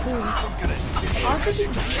 17.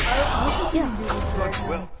 Yeah. Such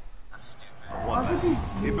will. One,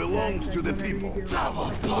 he belongs to the people.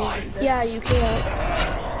 Yeah, you can.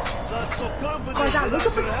 Not so confident. Oh my God, look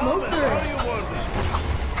at the smoke there.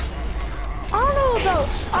 I don't know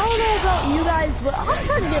about you guys, but I'm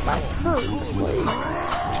trying to get my perks. Like,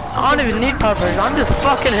 I don't even need puffers. I'm just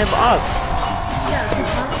fucking him up.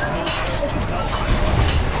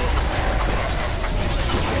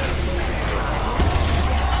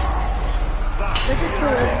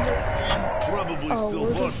 Probably Oh, still we're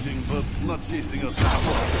just- watching, but not chasing us out.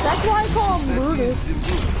 that's why I call him Brutus.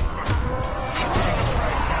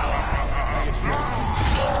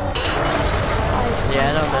 Yeah,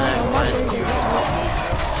 I know that.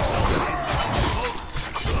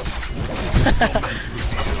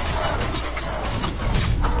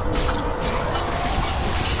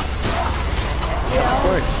 Yeah, Of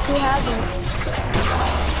course. who hasn't?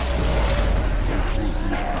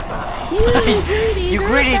 You greedy, You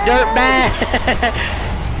greedy dirt bag.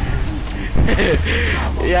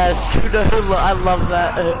 Yes, I love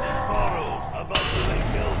that. Sorrows about the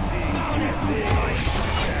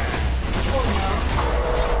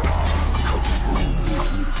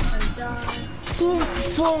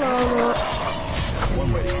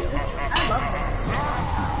One way to get it.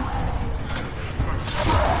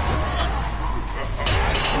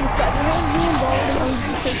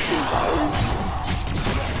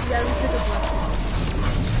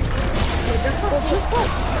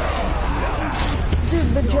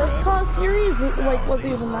 Dude, the Just Cause series like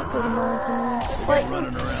wasn't even that good in my opinion. Like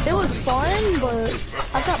it was fun, but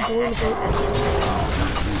I got bored of it.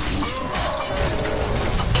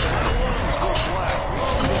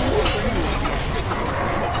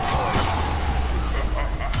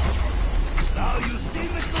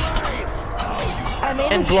 I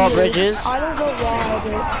made And a blow shield. bridges. I don't know why,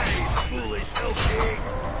 but I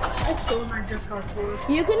stole my just cause for it.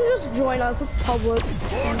 you can just join us. It's public.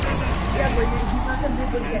 Yeah, but he's not gonna be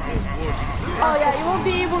able to get in. Oh yeah, you won't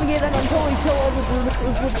be able to get in until we kill all the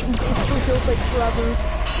Brutuses, which feels like forever.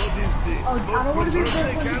 Oh, I don't want to be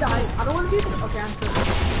able to die. I don't want to be able to. Okay, I'm sorry.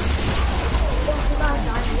 Oh, I forgot I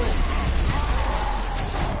died away.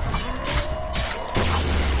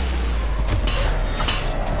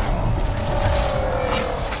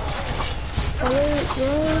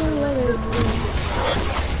 Let it.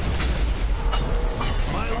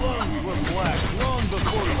 My lungs were black long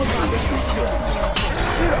before you.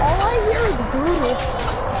 Dude, all I hear is Brutus.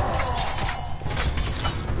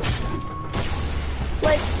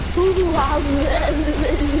 Like, who has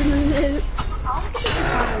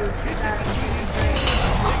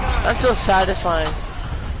That's so satisfying.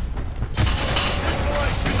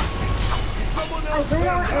 I ran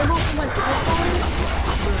out of ammo for my iPhone.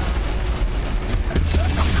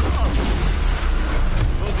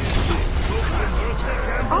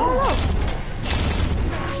 I don't know.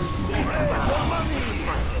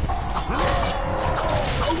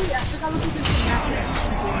 Oh wait, I forgot we could do some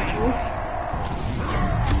matches.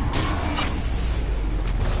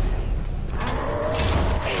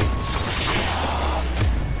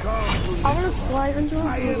 I want to slide into a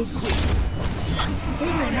Brutus. Hey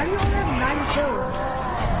man, how do you only have 9 kills?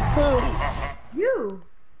 Who? You!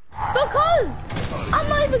 Because I'm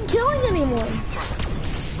not even killing anyone.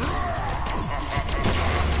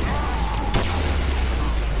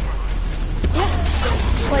 Yeah,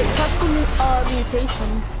 like custom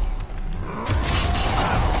mutations.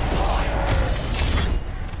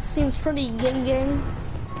 Seems pretty gang.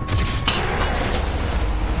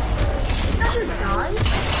 That just died?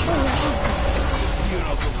 Oh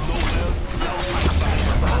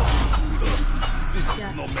This is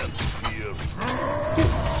no meant here.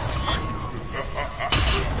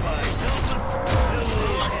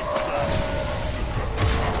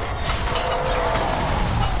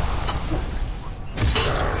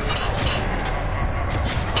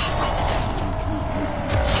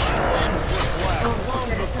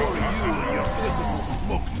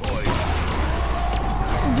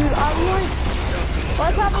 dude, I'm like,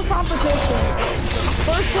 let's have a competition.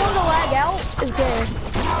 First one to lag out is dead.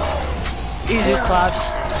 Easy claps.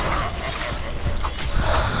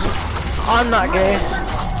 I'm not gay.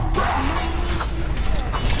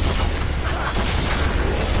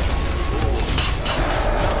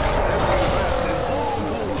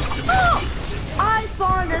 I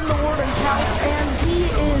spawned in the warden's house and he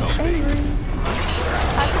is angry.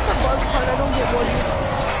 I took the bug part, I don't get woody.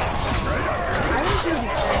 I didn't do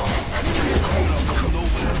anything.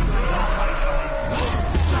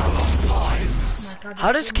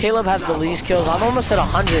 How does Caleb have the least kills? I'm almost at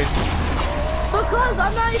 100. Because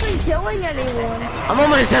I'm not even killing anyone. I'm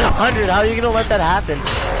almost at 100. How are you gonna let that happen?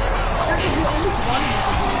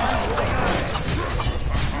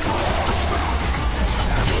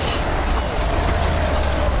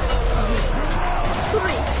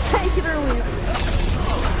 Take it or leave it.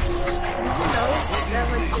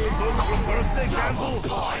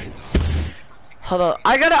 Hold on.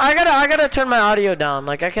 I gotta turn my audio down.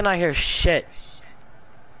 Like, I cannot hear shit.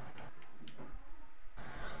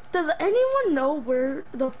 Does anyone know where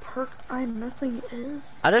the perk I'm missing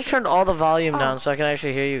is? I just turned all the volume down so I can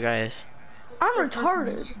actually hear you guys. I'm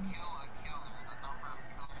retarded.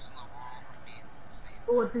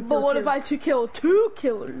 But what if I could kill 2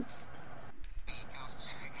 killers?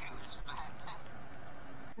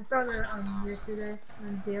 I saw that yesterday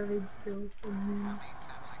on Daily Kills and Memes.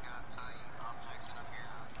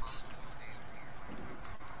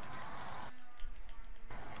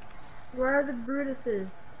 Where are the Brutuses?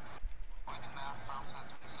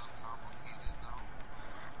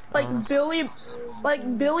 Like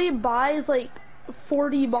Billy buys like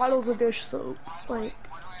 40 bottles of dish soap. Like,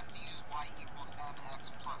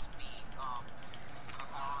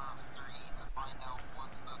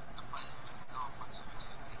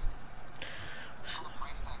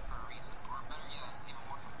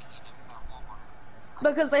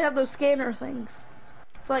 because they have those scanner things.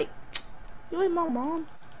 It's like, you ain't my mom.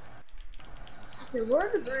 Okay, where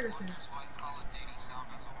are the Brutuses?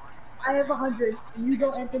 I have 100. You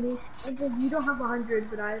don't, Anthony. Anthony, you don't have 100,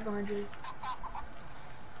 but I have 100.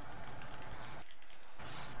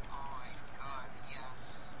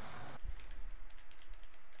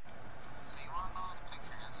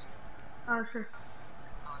 Oh, sure.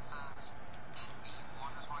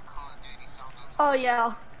 Oh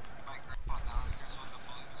yeah.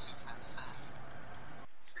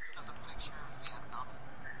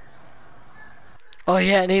 Oh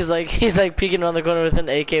yeah, and he's like peeking around the corner with an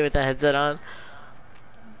AK with the headset on.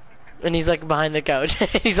 And he's like behind the couch.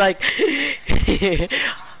 He's like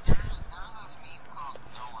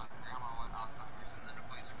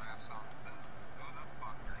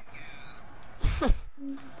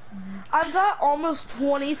I've got almost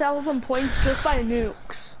 20,000 points just by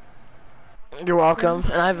nukes. You're welcome.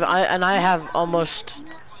 And I have almost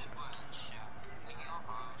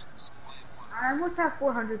I almost have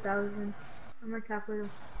 400,000. I'm like halfway to.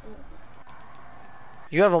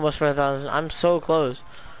 you have almost 4,000. I'm so close.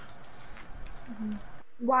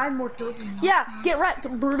 Why more kills than you? Yeah, get wrecked,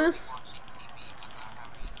 Brutus.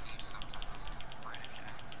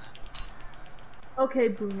 Okay,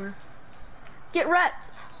 Boomer. Get wrecked,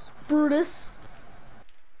 Brutus.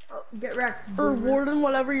 Oh, get wrecked, Or Boomer. Warden,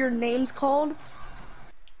 whatever your name's called.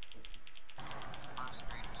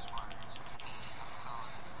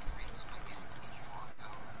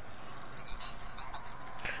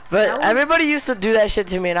 But everybody used to do that shit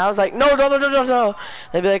to me, and I was like, no, no, no, no, no, no.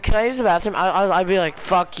 They'd be like, can I use the bathroom? I'd be like,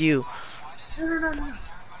 fuck you. No.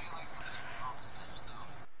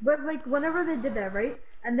 But like, whenever they did that, right?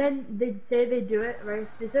 And then they say they do it, right?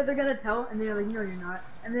 They said they're gonna tell, and they're like, no, you're not.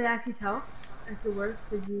 And they actually tell. It's the worst,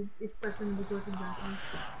 because you expect them to go to the bathroom.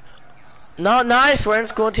 No, I swear,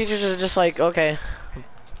 school teachers are just like, okay.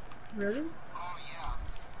 Really?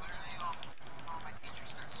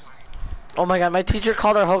 Oh my god, my teacher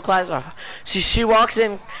called our whole class off. She walks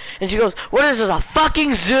in, and she goes, what is this, a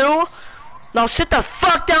fucking zoo? Now sit the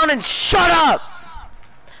fuck down and shut up!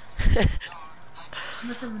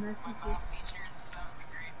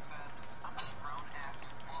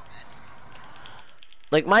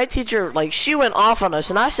 Like, my teacher, like, she went off on us,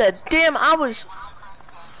 and I said, damn, I was...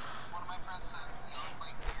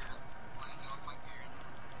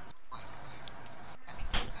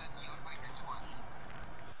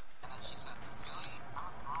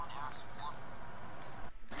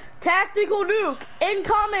 Tactical nuke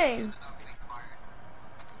incoming.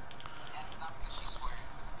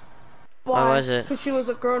 Why was it? Because she was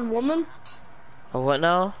a grown woman. Oh, what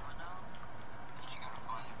now?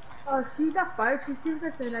 Oh, she got fired. She seems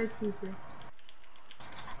like a nice teacher.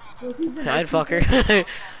 Well, she's a nice I'd fuck teacher. her.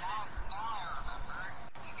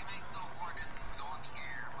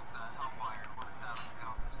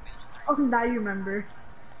 Oh, now you remember.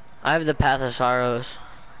 I have the Path of Sorrows.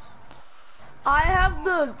 I have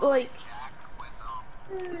the, like,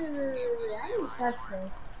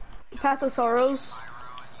 Path of Sorrows.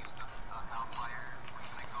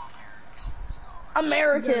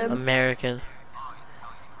 American. American.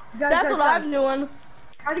 That's what I'm doing.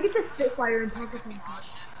 How to get the Spitfire and talk with him.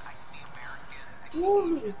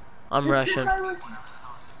 Whoa. I'm Russian.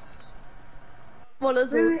 What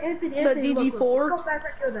is it? Anthony, The look, DG4? Let's go fast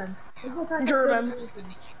and kill them. Let's go fast and German. kill them.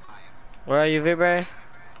 Where are you, Vibray?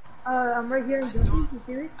 I'm right here in Germany. You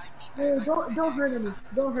see me? No, don't hurt any.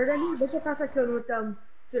 Don't hurt any. Let's go fast and kill them with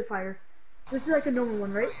Spitfire. This is like a normal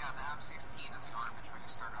one, right?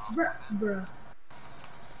 Bruh.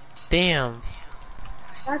 Damn.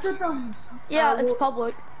 That's what Yeah, it's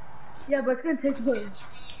public. Yeah, but it's gonna take place.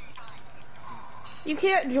 You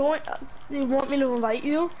can't join. You want me to invite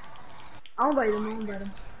you? I'll invite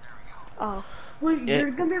him. Oh. Well, Yeah.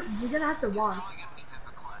 you're gonna have to watch.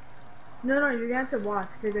 No, you're gonna have to watch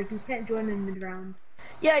because like you can't join in mid-round.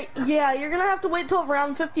 Yeah, you're gonna have to wait till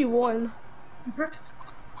round 51.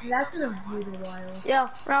 That's gonna be a while. Yeah,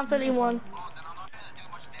 round 51.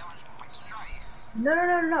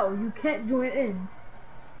 No, you can't join in.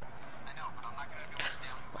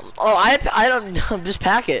 Oh, I don't, just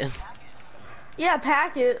pack it. Yeah,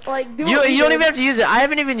 pack it. Like, do You what we don't did. even have to use it. I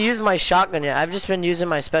haven't even used my shotgun yet. I've just been using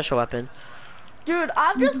my special weapon. Dude,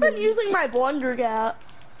 I've just been using my blunder gat.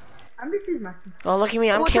 I'm just using my Oh, look at me.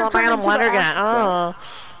 I'm What's killing that my turn blender into gun. the Oh.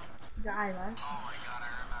 guy, right?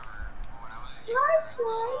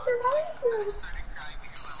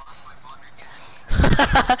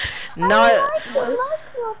 No,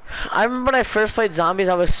 I remember when I first played zombies,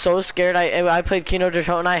 I was so scared. I played Kino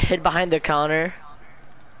Detroit and I hid behind the counter.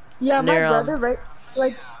 Yeah, my Near, brother, right?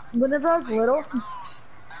 Like, whenever I was little,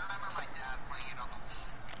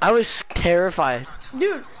 I was terrified.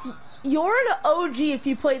 Dude, you're an OG if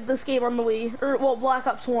you played this game on the Wii. Or, well, Black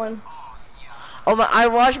Ops 1. Oh my! I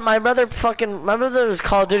watched my brother was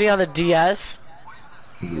Call of Duty on the DS.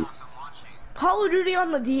 Call of Duty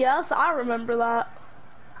on the DS, I remember that.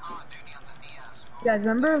 yeah,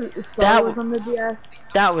 remember That Star Wars on the DS?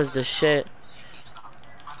 That was the shit.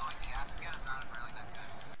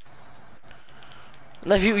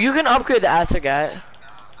 If you can upgrade the acid guy.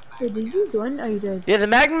 Hey, did you join? Oh, you did. Yeah, the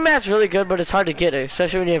magma mat's really good, but it's hard to get it,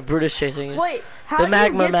 especially when you have Brutus chasing you. Wait, The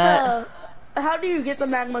magma mat. how do you get the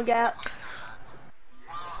magma gap?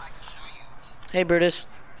 Hey, Brutus.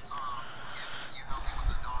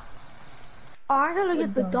 Oh, I gotta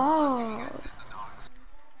get the dog.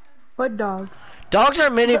 What dogs? Dogs are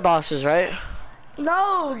mini bosses, right?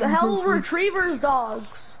 No, the Hell Retrievers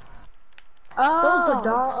dogs. Oh,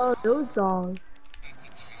 dogs. those dogs.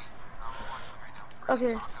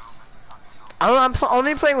 Okay. I'm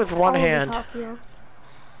only playing with one hand.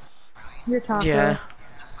 You're top. Yeah.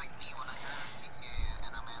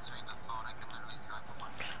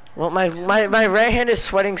 Well, my right hand is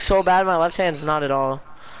sweating so bad, my left hand's not at all.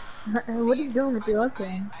 What are you doing with your left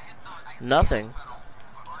hand? Nothing.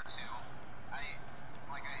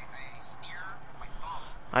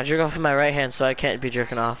 I jerk off with my right hand, so I can't be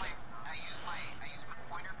jerking off.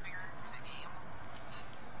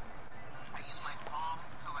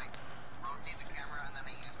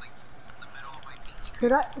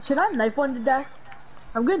 Should I knife one to death?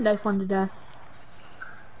 I'm gonna knife one to death.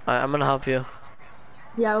 Alright, I'm gonna help you.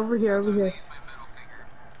 Yeah, over here.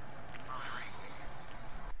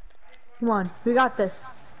 Come on, we got this.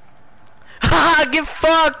 Haha, get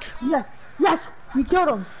fucked! Yes, we killed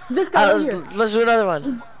him. This guy over here. Let's do another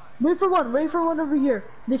one. Wait for one over here.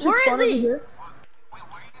 They should Where spawn is over he? here.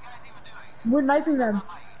 We're knifing them.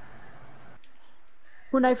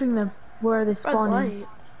 Where are they spawning?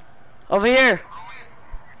 Over here!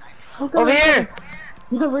 Okay, Over here!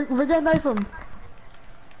 Yeah, we're gonna knife them.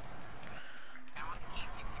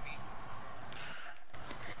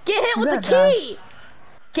 Get hit with the Yeah, key!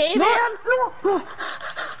 Caveman?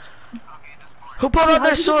 Who pulled out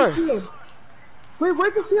their sword? Wait,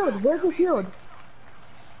 where's the shield?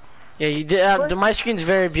 Yeah, you did. My screen's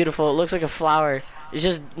very beautiful. It looks like a flower. It's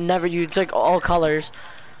just never used. It's like all colors.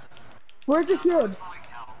 Where's the shield?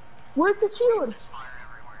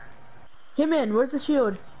 Kim in, where's the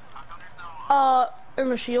shield? In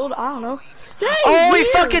the shield? I don't know. Dang, Oh, we weird.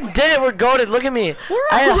 fucking did it. We're goated. Look at me.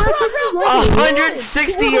 I have Where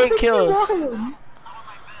 168 kills.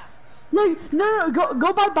 No,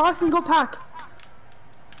 go buy box and go pack.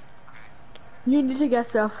 You need to get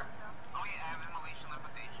stuff.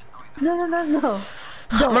 No.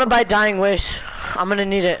 I'm gonna buy Dying Wish. I'm gonna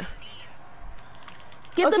need it.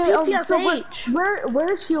 Get the PPSH.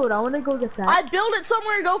 Where's shield? I wanna go get that. I built it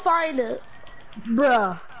somewhere, go find it.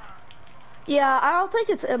 Bruh. Yeah, I don't think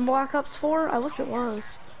it's in Black Ops 4. I wish it was.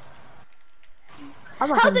 I'm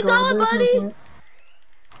not How's gonna it go, going, there's buddy? no point.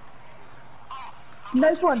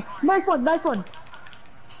 Nice one.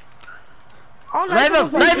 Oh, Knife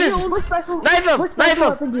him! Knife him! What Knife special him!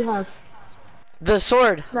 weapon do you have? The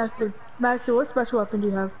sword. Maxie, what special weapon do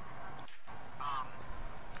you have?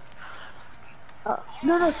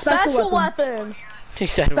 No, special weapon. He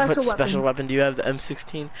said, Special "What special weapon do you have?" The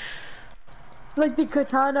M16. Like the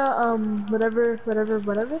katana, whatever.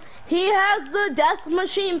 He has the death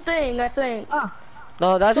machine thing, I think.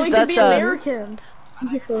 No, that's So he can be American. You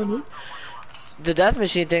can throw nukes. the death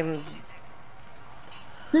machine thing.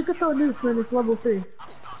 You can throw nukes when it's level 3.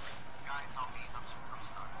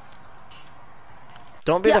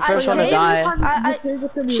 Don't be the first one to die. They're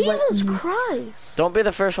just gonna be Jesus Christ. Don't be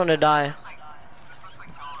the first one to die.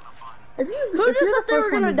 Who just said they were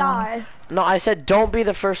gonna die? No, I said don't be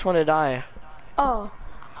the first one to die. Oh.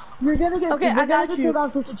 You're gonna get. Okay, I got you.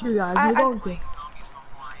 Around 52 guys. You're going to.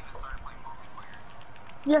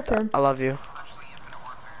 Yes, Sam. I love you.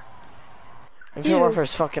 Infinite Warfare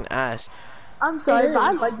is fucking ass. I'm sorry, but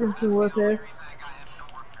I like Infinite Warfare.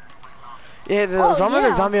 Yeah, some of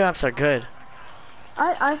the zombie maps are good.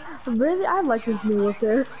 I like Infinite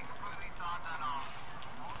Warfare.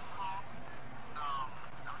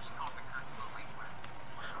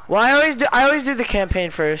 Well, I always do the campaign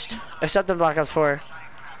first, except in Black Ops 4.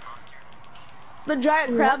 The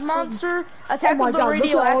giant crab monster attacked the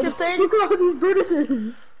radioactive thing. Look at all these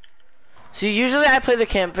Brutuses. See, usually I play the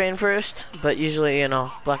campaign first, but usually, you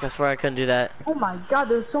know, Black Ops 4 I couldn't do that. Oh my god,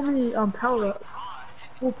 there's so many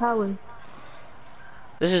full power.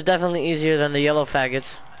 This is definitely easier than the yellow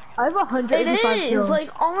faggots. I have 185 It kills. is, like,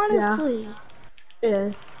 honestly. Yeah. It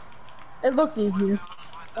is. It looks easier.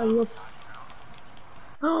 Bro,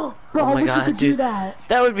 Oh my I wish you god, could do dude. that.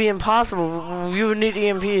 That would be impossible. You would need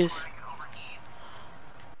EMPs.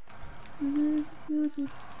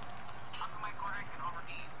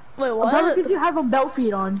 Wait, what? Probably because you have a belt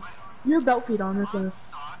feed on. You have belt feed on, that's why.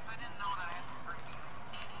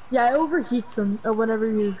 Yeah, it overheats them whenever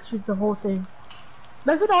you shoot the whole thing.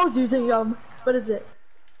 That's what I was using, what is it?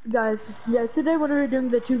 Guys, yeah, today when we were doing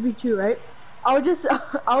the 2v2, right?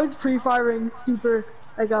 I was pre-firing super,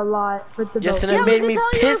 like, a lot with the Yes, boat. and it made me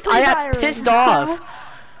pissed. I got pissed off.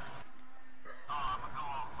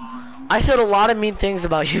 I said a lot of mean things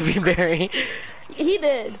about you, V-Berry. He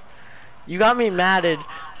did. You got me mad.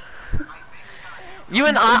 You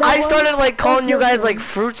and I started like calling you guys like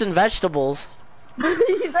fruits and vegetables.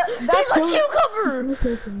 He's a cucumber.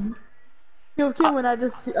 You'll kill when I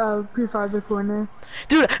just pre-fired the corner.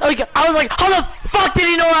 Dude, like I was like, how the fuck did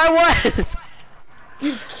he know where I was?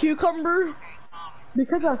 You cucumber.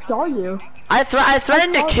 Because I saw you. I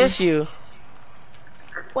threatened to kiss you.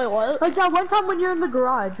 Wait, what? Like that one time when you're in the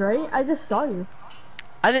garage, right? I just saw you.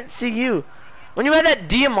 I didn't see you. When you had that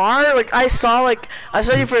DMR, like I saw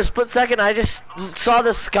you for a split second. I just saw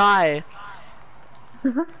the sky.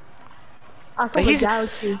 I saw the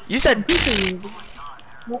galaxy. You said.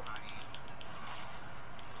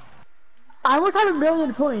 I almost had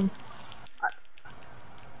 1,000,000 points.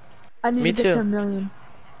 I need to get to 1,000,000.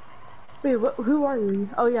 Wait, who are you?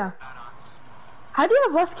 Oh yeah. How do you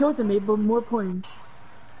have less kills than me but more points?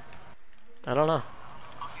 I don't know.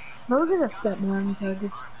 Look at that FACC-MAN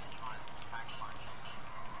target.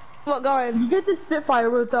 What gun? You get the Spitfire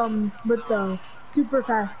with the super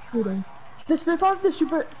fast shooting. The Spitfire with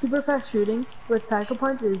the super fast shooting with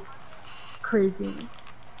Pack-a-Punch is crazy.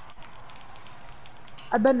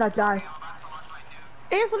 I better not die.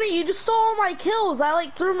 Anthony, you just stole all my kills. I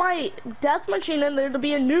like threw my death machine in there to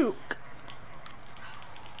be a nuke.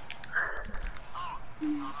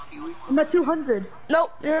 I'm at 200.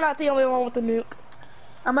 Nope, you're not the only one with the nuke.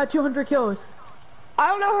 I'm at 200 kills. I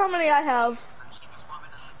don't know how many I have.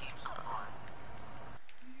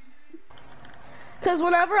 Cause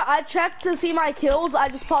whenever I check to see my kills, I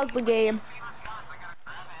just pause the game.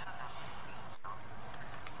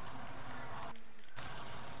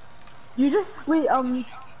 You just wait,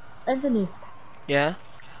 Anthony. Yeah.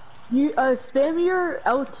 You spam your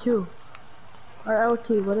L2 or LT,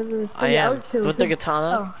 whatever it's called. I am L2, with the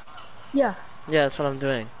katana. Oh, yeah. Yeah, that's what I'm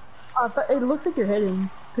doing. But it looks like you're hitting.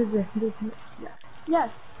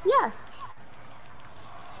 Yes. Yes.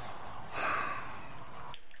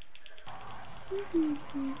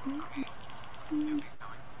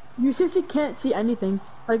 You seriously can't see anything.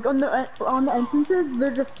 Like on the entrances,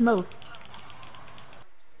 they're just smoke.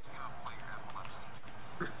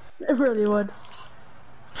 It really would.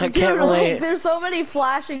 I can't relate. Like, there's so many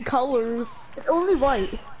flashing colors. It's only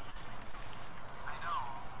white.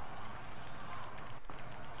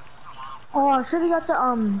 Oh, I should've got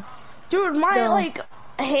the Dude, my like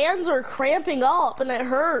hands are cramping up and it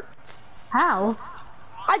hurts. How?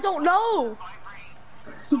 I don't know.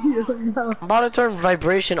 I'm about to turn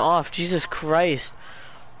vibration off. Jesus Christ.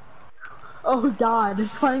 Oh God,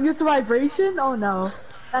 playing this vibration? Oh no,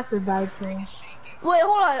 that's a bad thing. Wait,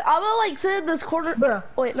 hold on. I'm gonna like sit in this corner. Bruh.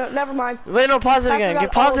 Wait, no, never mind. Wait, no, pause it again.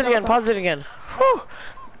 Pause it again. Pause it again. Whew.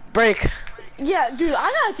 Break. Yeah, dude,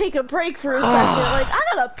 I gotta take a break for a second. Like, I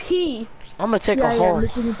gotta pee. I'm gonna take a whole.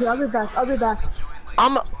 I'll be back. I'll be back.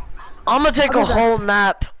 I'm gonna take a whole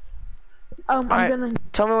nap. I'm gonna.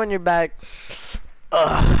 Tell me when you're back.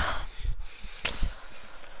 Ugh.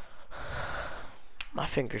 My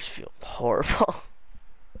fingers feel horrible.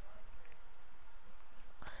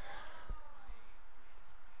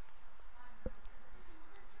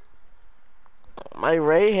 My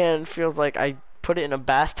right hand feels like I put it in a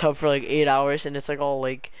bathtub for like 8 hours and it's like all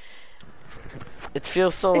like, it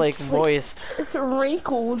feels so like moist. It's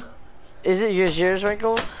wrinkled. Is it yours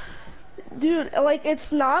wrinkled? Dude, like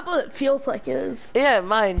it's not, but it feels like it is. Yeah,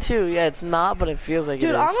 mine too. Yeah, it's not, but it feels like it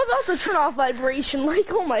is. Dude, I'm about to turn off vibration.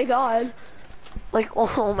 Like, oh my god. Like,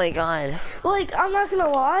 oh my god. Like, I'm not gonna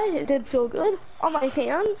lie, it did feel good on my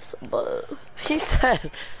hands, but he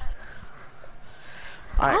said.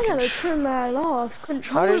 I gotta turn that off.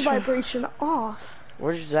 Controller vibration off.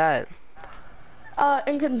 Where's that?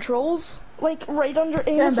 In controls, like right under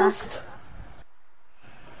aim assist.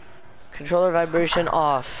 Controller vibration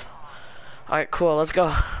off. Alright, cool, let's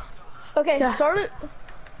go. Okay, start it.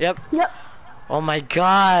 Yep. Yep. Oh my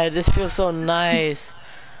god, this feels so nice.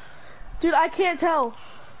 Dude, I can't tell.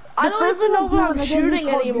 I don't even know what I'm shooting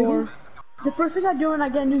anymore. The first thing I do when I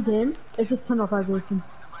get a new game is just turn off vibration.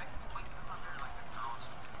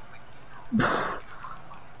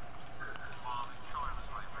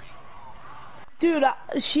 Dude,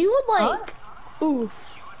 she would like, oof.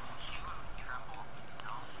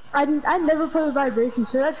 I never play with vibration.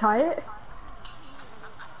 Should I try it?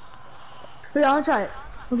 Wait, I'll try it.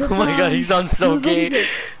 Oh my god, he sounds so gay.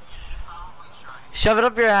 Shove it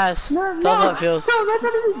up your ass. No, Tell us how it feels. No, that's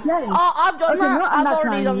not even gay. Oh, I've done that. No, I've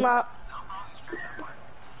already done that.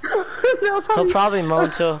 He'll probably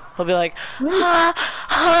moan too. He'll be like, ha,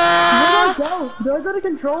 ha. go? Do I go to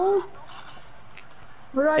controls?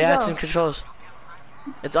 Where do I Yeah, go? it's in controls.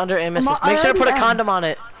 It's under aim I assist. Make sure to put a already am. condom on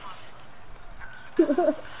it.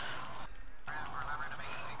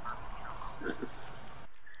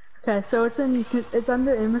 Okay, so it's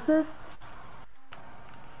under aim assist.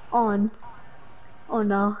 On. Oh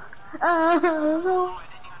no.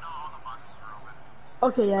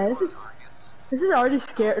 Okay, yeah, this is already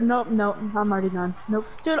scary. Nope, nope, I'm already done. Nope.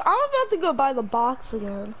 Dude, I'm about to go buy the box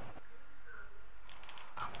again.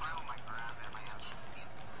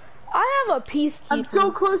 I have a peacekeeper. I'm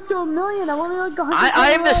so close to 1 million. I'm only like 100.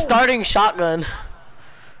 I have the starting shotgun.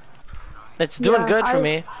 It's doing good for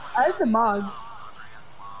me. I have the Mog.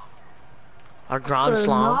 Our Grand Slam.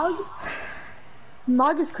 Mog?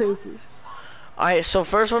 Mog is crazy. Alright, so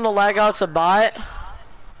first one to lag out's a bot.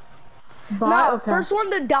 Bot? No, Okay. first one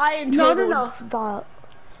to die in No, total. no, no. Spot.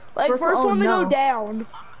 Like First first one- oh, one to no. go down.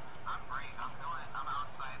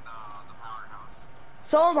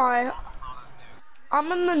 So am I. I'm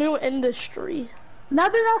in the new industry. Now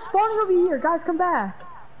they're not spawning over here. Guys, come back.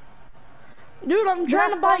 Dude, I'm They're trying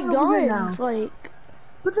not to buy spawning over here guns. now. Like,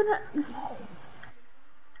 But they're not.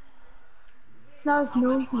 No, it's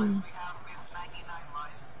no.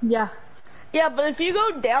 Yeah. yeah, but if you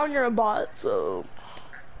go down, you're a bot. So.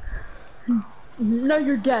 No,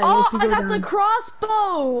 you're gay. Oh, if you I go got down. the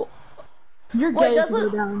crossbow. You're Wait, gay if you go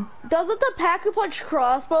doesn't- down. Doesn't the pack-a-punch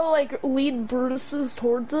crossbow like lead Brutus's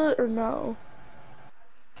towards it or no?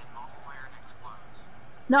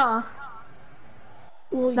 Nah,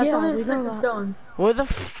 Well, that's yeah, only we the 6 know of that. stones. Where the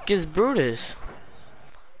f is Brutus?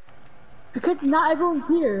 Because not everyone's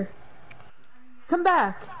here. Come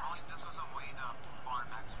back.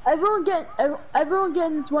 Everyone get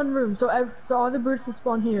in this one room. So all the brutes will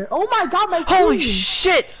spawn here. Oh my god, my Holy queen!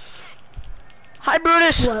 shit! Hi,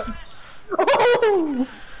 Brutus! What? Oh!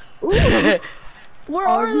 Where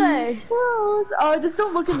are they? Clothes. Oh, just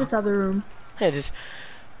don't look in this other room. Hey, just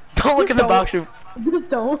don't look in the don't. box room. Just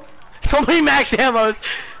don't. So many max ammos.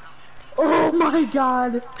 Oh my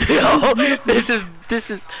god. Yo, this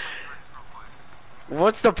is.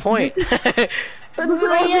 What's the point? But Look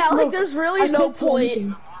at all yeah, this like smoke. there's really I no can't see point.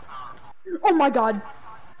 anything. Oh my god.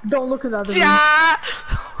 Don't look in the other room. Yeah.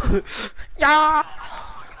 Yeah.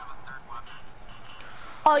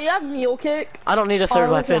 Oh, you have mule kick? I don't need a Oh, third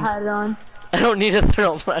look, I weapon. had it on. I don't need a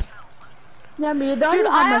third weapon. Yeah, me. Don't Dude, even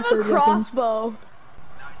I my have a third weapon. crossbow.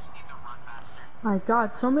 My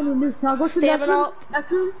god, so many nukes. Now go to the Stamina next room. up.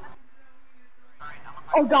 Next room.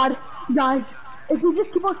 Oh god, guys. If we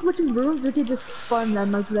just keep on switching rooms, we could just fun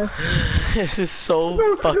them like this. This is so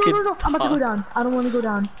No, fucking. no. I'm about to go down. I don't want to go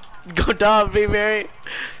down. Go down, be Mary.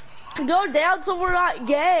 Go down so we're not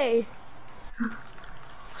gay.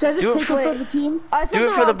 Should I just Do it take for- one for the team? I said Do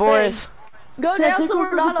it for the wrong boys. thing. Go Should I down take so one we're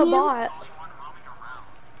for the not a team? bot.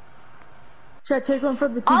 Should I take one for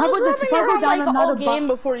the team? I How was about this? If I running go around down, like I'm not all a game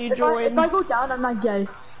bot. before you If joined. I go down, I'm not gay.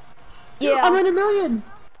 Yeah. I'm in 1 million.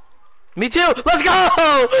 Me too. Let's go.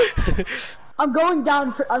 I'm going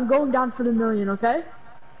down for the 1 million, okay?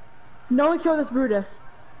 No one kill this Brutus.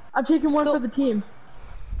 I'm taking one So- for the team.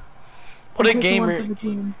 What a I'm taking one gamer. for the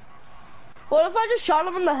team. What if I just shot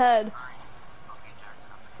him in the head?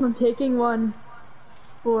 I'm taking one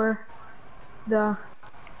for the.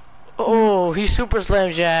 Oh, he super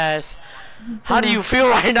slams your ass. How do you feel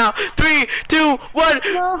right now? 3, 2, 1.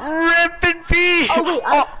 No. Rip and pee. Oh wait,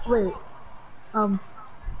 wait.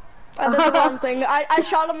 I did the wrong thing. I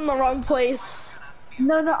shot him in the wrong place.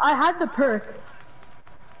 No, I had the perk.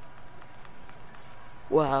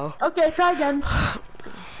 Wow. Okay, try again.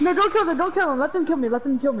 No, don't kill them, let them kill me.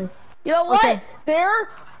 You know what? Okay. They're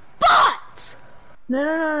bots! No,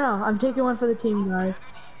 I'm taking one for the team, guys.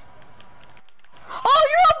 Oh,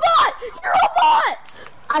 you're a bot! You're a bot!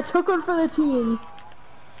 I took one for the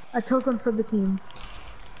team.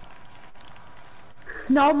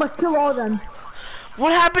 No, I must kill all of them.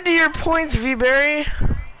 What happened to your points, V-Berry?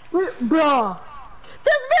 Wait, bruh.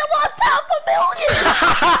 This man lost $500,000!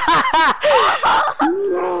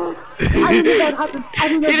 I didn't know that happened. I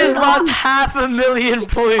didn't know He that just lost happened. 500,000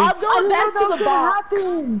 points. I'm I going didn't back know to the that was box.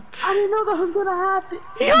 gonna happen. I didn't know that was gonna happen.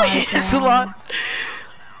 He just lost.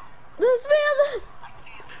 This man...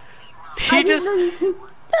 He just.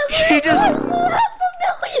 He He just. lost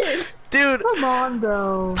 $500,000! Dude, Come on,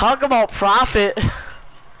 bro. talk about profit.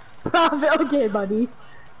 Profit, okay, buddy.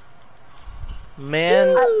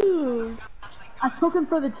 Man. Dude, I took him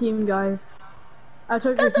for the team, guys. I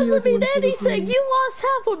took that a huge doesn't mean one for the anything. team. You lost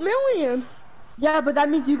 $500,000. Yeah, but that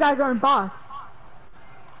means you guys aren't bots.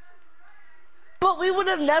 But we would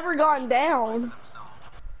have never gone down.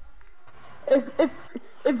 If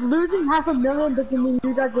losing $500,000 doesn't mean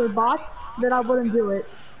you guys are bots, then I wouldn't do it.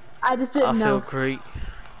 I just I didn't feel know. great.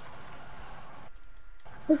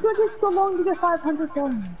 It's gonna take so long to get 500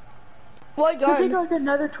 done. What It's gonna take gun? like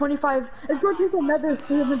another 25. It's gonna take another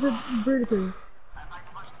 300 Brutuses.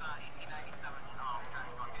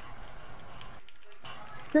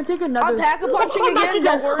 It's gonna take another. I'm pack-a-punching again,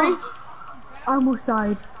 don't worry. I almost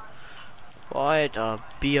died. What?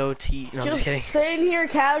 B-O-T. No, I'm just Just kidding. sitting here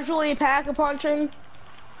casually pack-a-punching.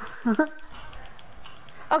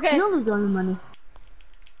 Okay. You don't lose any money.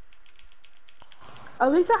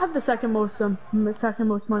 At least I have the second most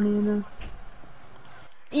money in this.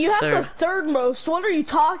 You have the Third. third most. What are you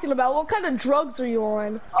talking about? What kind of drugs are you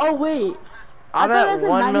on? Oh wait, I I'm thought I at said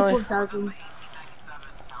 1 million. 94,000.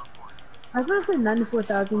 I thought I said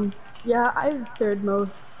 94,000. Yeah, I have third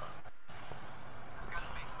most.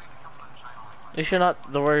 If you're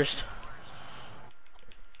not the worst.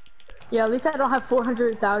 Yeah, at least I don't have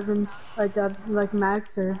 400,000 like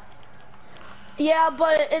Max or. Yeah,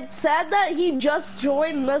 but it's sad that he just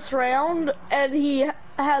joined this round and he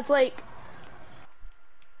has like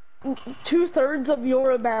 2/3 of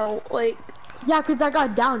your amount. Like, Yeah, 'cause I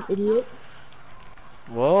got down, idiot.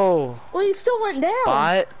 Whoa. well, you still went down.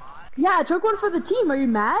 Bot. Yeah, I took one for the team. Are you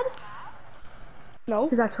mad? No.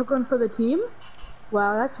 'Cause I took one for the team?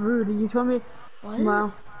 Wow, that's rude. You told me. What?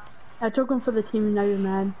 Wow. I took one for the team and now you're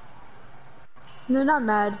mad. No, not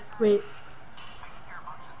mad. Wait.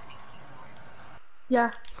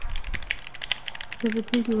 Yeah. There's a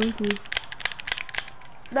Tinky Winky.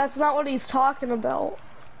 That's not what he's talking about.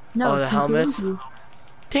 No, Oh, the Tinky helmets? Winky.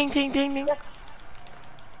 Ting, ting, ting, ting.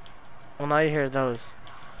 Well, now you hear those.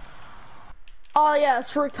 Oh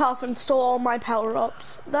yes, Rick Coffin stole all my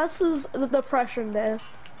power-ups. That's his the depression day.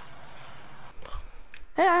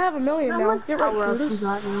 Hey, I have 1 million How now. much Get right, power ups you Brutus.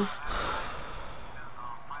 got now?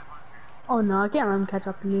 Oh no, I can't let him catch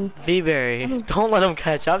up to me. V-Berry, don't let him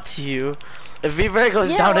catch up to you. If V-Berry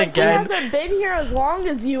goes Yeah, down like again. he hasn't been here as long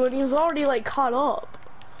as you, and he's already like caught up.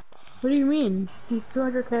 What do you mean? He's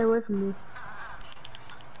 200k away from me.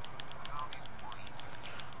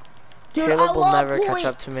 Dude, Caleb I will love never catch point-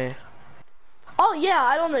 up to me. Oh yeah,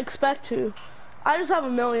 I don't expect to. I just have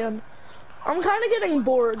 1 million. I'm kind of getting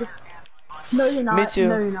bored. No, you're not. Me too.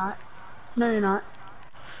 No, you're not. No, you're not.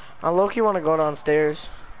 I low-key want to go downstairs.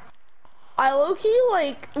 I low-key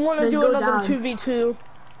like want to Then do go another down. 2v2.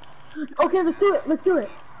 Okay, let's do it. Let's do it.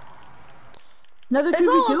 Another It's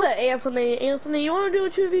all up 2v2? to Anthony. Anthony, you want to do a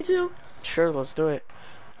 2v2? Sure, let's do it.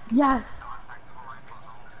 Yes.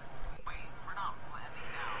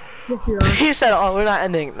 Yes, you are. He said, "Oh, we're not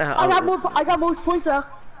ending now." I got most points though.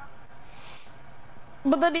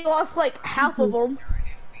 But then he lost like half of them.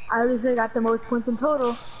 I obviously got the most points in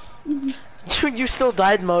total. Easy. You still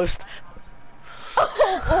died most.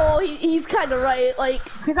 He's kind of right. Like,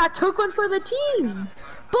 Cause I took one for the team.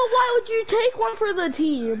 but why would you take one for the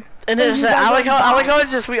team? And then you I like guys how are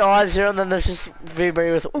it's just we all have 0, and then there's just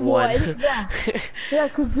V-Berry with 1. One. Yeah. Yeah,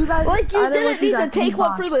 cause you guys. Like, you I don't didn't want you need to guys take be one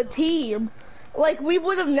bots. for the team. Like, we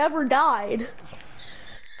would have never died.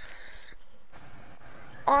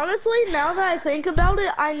 Honestly, now that I think about it,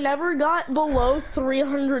 I never got below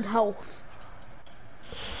 300 health.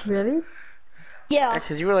 Really? Yeah.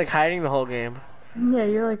 Because you were like hiding the whole game. Yeah,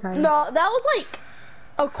 you're like I. No, that was like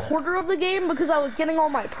a quarter of the game because I was getting all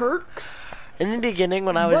my perks. In the beginning,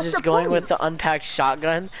 when I was What's just the going point? with the unpacked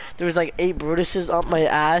shotgun, there was like 8 Brutuses up my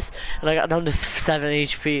ass, and I got down to 7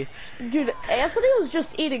 HP. Dude, Anthony was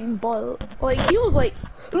just eating butt. Like, he was like...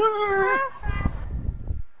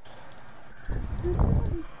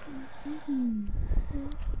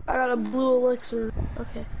 I got a blue elixir.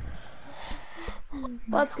 Okay.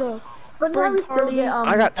 Let's go. But now we Spring still party. get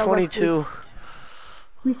I got 22. elixirs.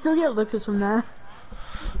 We still get elixirs from that.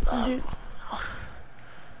 Dude.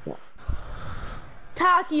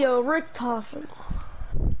 Takio, Richtofen.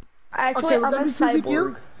 Actually, Okay, we're I'm a gonna do 2v2?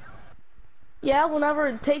 cyborg. Yeah, whenever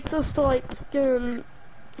it takes us to like fucking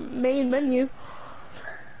main menu.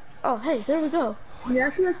 Oh, hey, there we go. We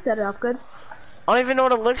actually like set it up good. I don't even know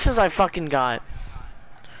what elixirs I fucking got.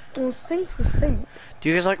 Well, things the same. Do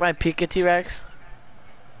you guys like my Pika T-Rex?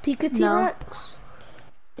 Pika No. T-Rex.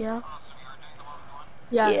 Yeah.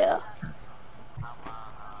 Yeah. Yeah.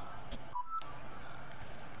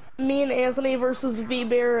 Me and Anthony versus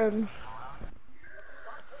V-Bear and...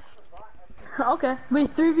 Okay.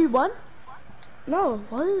 Wait, 3v1? No,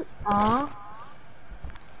 what?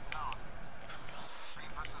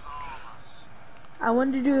 I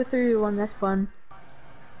wanted to do a 3v1, that's fun.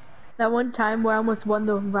 That one time where I almost won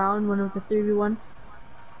the round when it was a 3v1.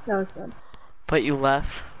 That was fun. But you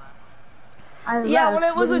left. Yeah, left. when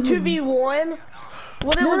it was What a do you mean? 2v1.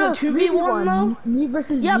 When it No, was no, a 2v1 though? Me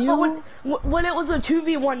versus Yeah, you. but when it was a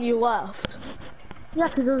 2v1 you left. Yeah,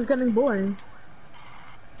 because it was getting boring.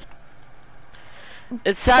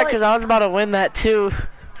 It's sad But because I was about to win that too.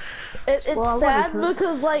 it's Well, I sad wanted to.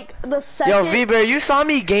 because like the Yo, second. V-Bear, you saw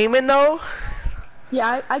me gaming though?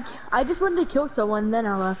 Yeah, I just wanted to kill someone, then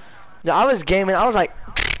I left. Yeah, I was gaming. I was like,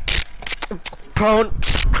 prone.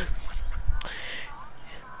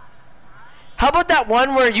 How about that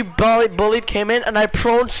one where you bullied came in and I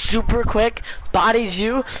prone super quick, bodied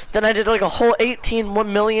you, then I did like a whole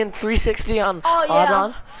 1,360,000 on Oh yeah.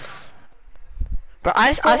 Audron. But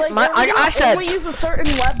So like, I said, we use a certain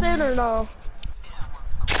weapon or no?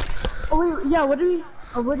 Oh wait, yeah. What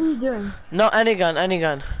are you doing? no, any gun. Any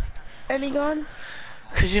gun?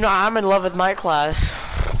 Cause you know I'm in love with my class.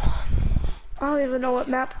 I don't even know what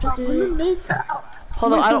map to do.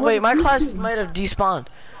 Hold on, I don't wait. My class might have despawned.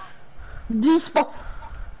 Despawn.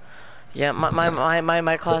 Yeah,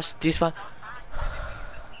 my class despawned.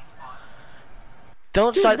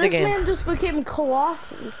 Don't Dude, start the this game. man just became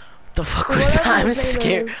colossal. The fuck Or was whatever that? I'm his name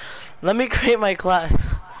scared. is. Let me create my class.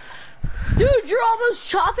 Dude, you're almost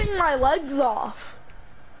chopping my legs off.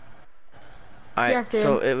 Alright, Yeah, same.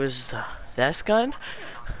 so it was this gun.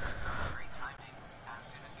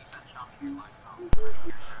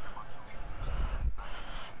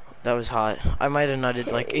 That was hot. I might have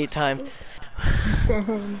nutted like 8 times.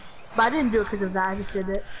 Same. But I didn't do it because of that. I just did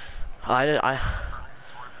it. I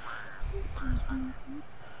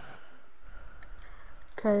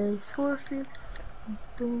Okay, score streets.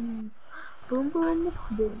 Boom, boom, boom,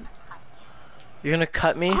 boom. You're gonna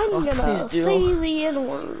cut me? I'm Oh, please gonna do. say the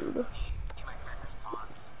N-word.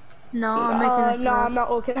 No, I'm making a No, I'm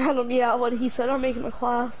not looking at him. Yeah, what he said, I'm making a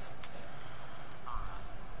class.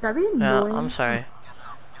 That'd be Yeah, annoying. I'm sorry.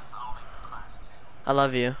 I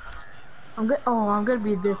love you. I'm gonna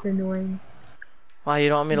be this annoying. Why, you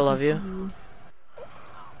don't want me to love you?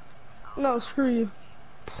 No, screw you.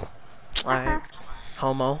 Alright.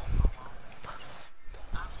 Homo.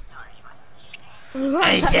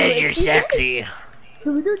 I said you're sexy.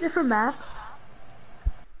 Can we do a different map?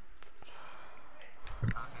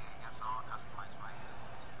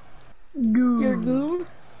 Goon. You're goon?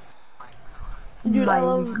 Dude, My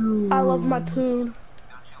I love my poon.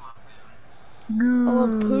 Goon. I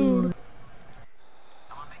love poon.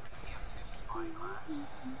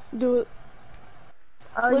 Do it.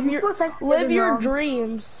 You spelled Thanksgiving Live your wrong.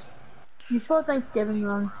 dreams. You spelled Thanksgiving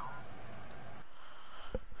wrong.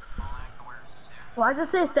 Well, I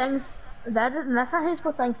just say thanks. That's not how you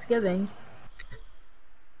spell Thanksgiving.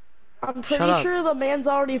 I'm Shut pretty up. sure the man's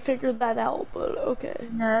already figured that out, but okay.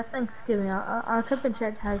 No, that's Thanksgiving. I'll type and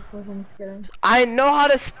check how to spell Thanksgiving. I know how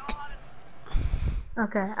to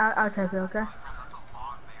Okay, I'll type it. Okay.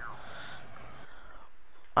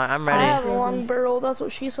 I'm I ready. have a long barrel, that's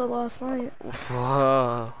what she said last night.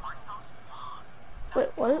 Whoa. Wait,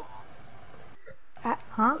 what?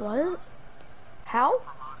 Huh? What? How?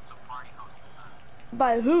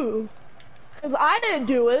 By who? Cause I didn't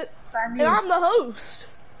do it, By me. and I'm the host.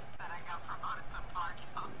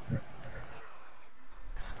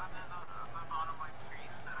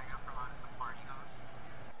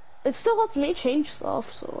 It still lets me change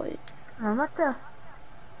stuff, so like, I'm not the.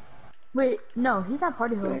 Wait, no, he's not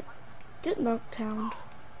party host. get knockdown.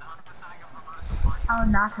 I'll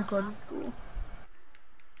not to go to school.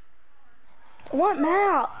 What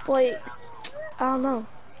map? Like, I don't know.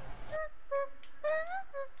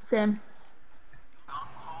 Same.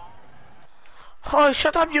 Oh,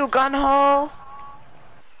 shut up, you gun hole.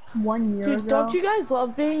 1 year Dude, ago. don't you guys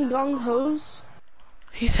love being gung hoes?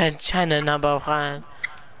 He said China #1.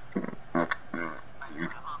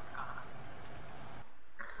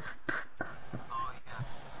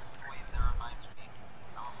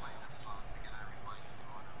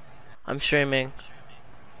 I'm streaming.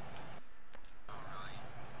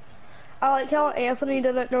 I like how Anthony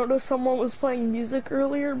didn't notice someone was playing music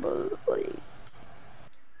earlier, but like,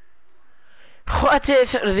 What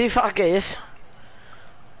if the fuck if?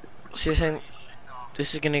 So you're saying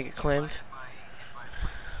this is gonna get claimed?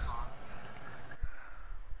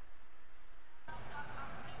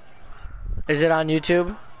 Is it on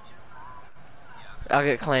YouTube? I'll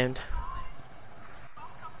get claimed.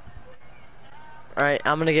 Alright,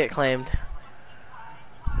 I'm gonna get claimed.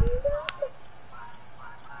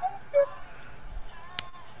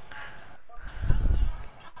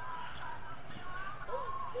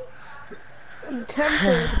 I'm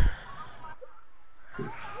tempted.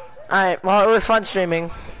 Alright, well, it was fun streaming.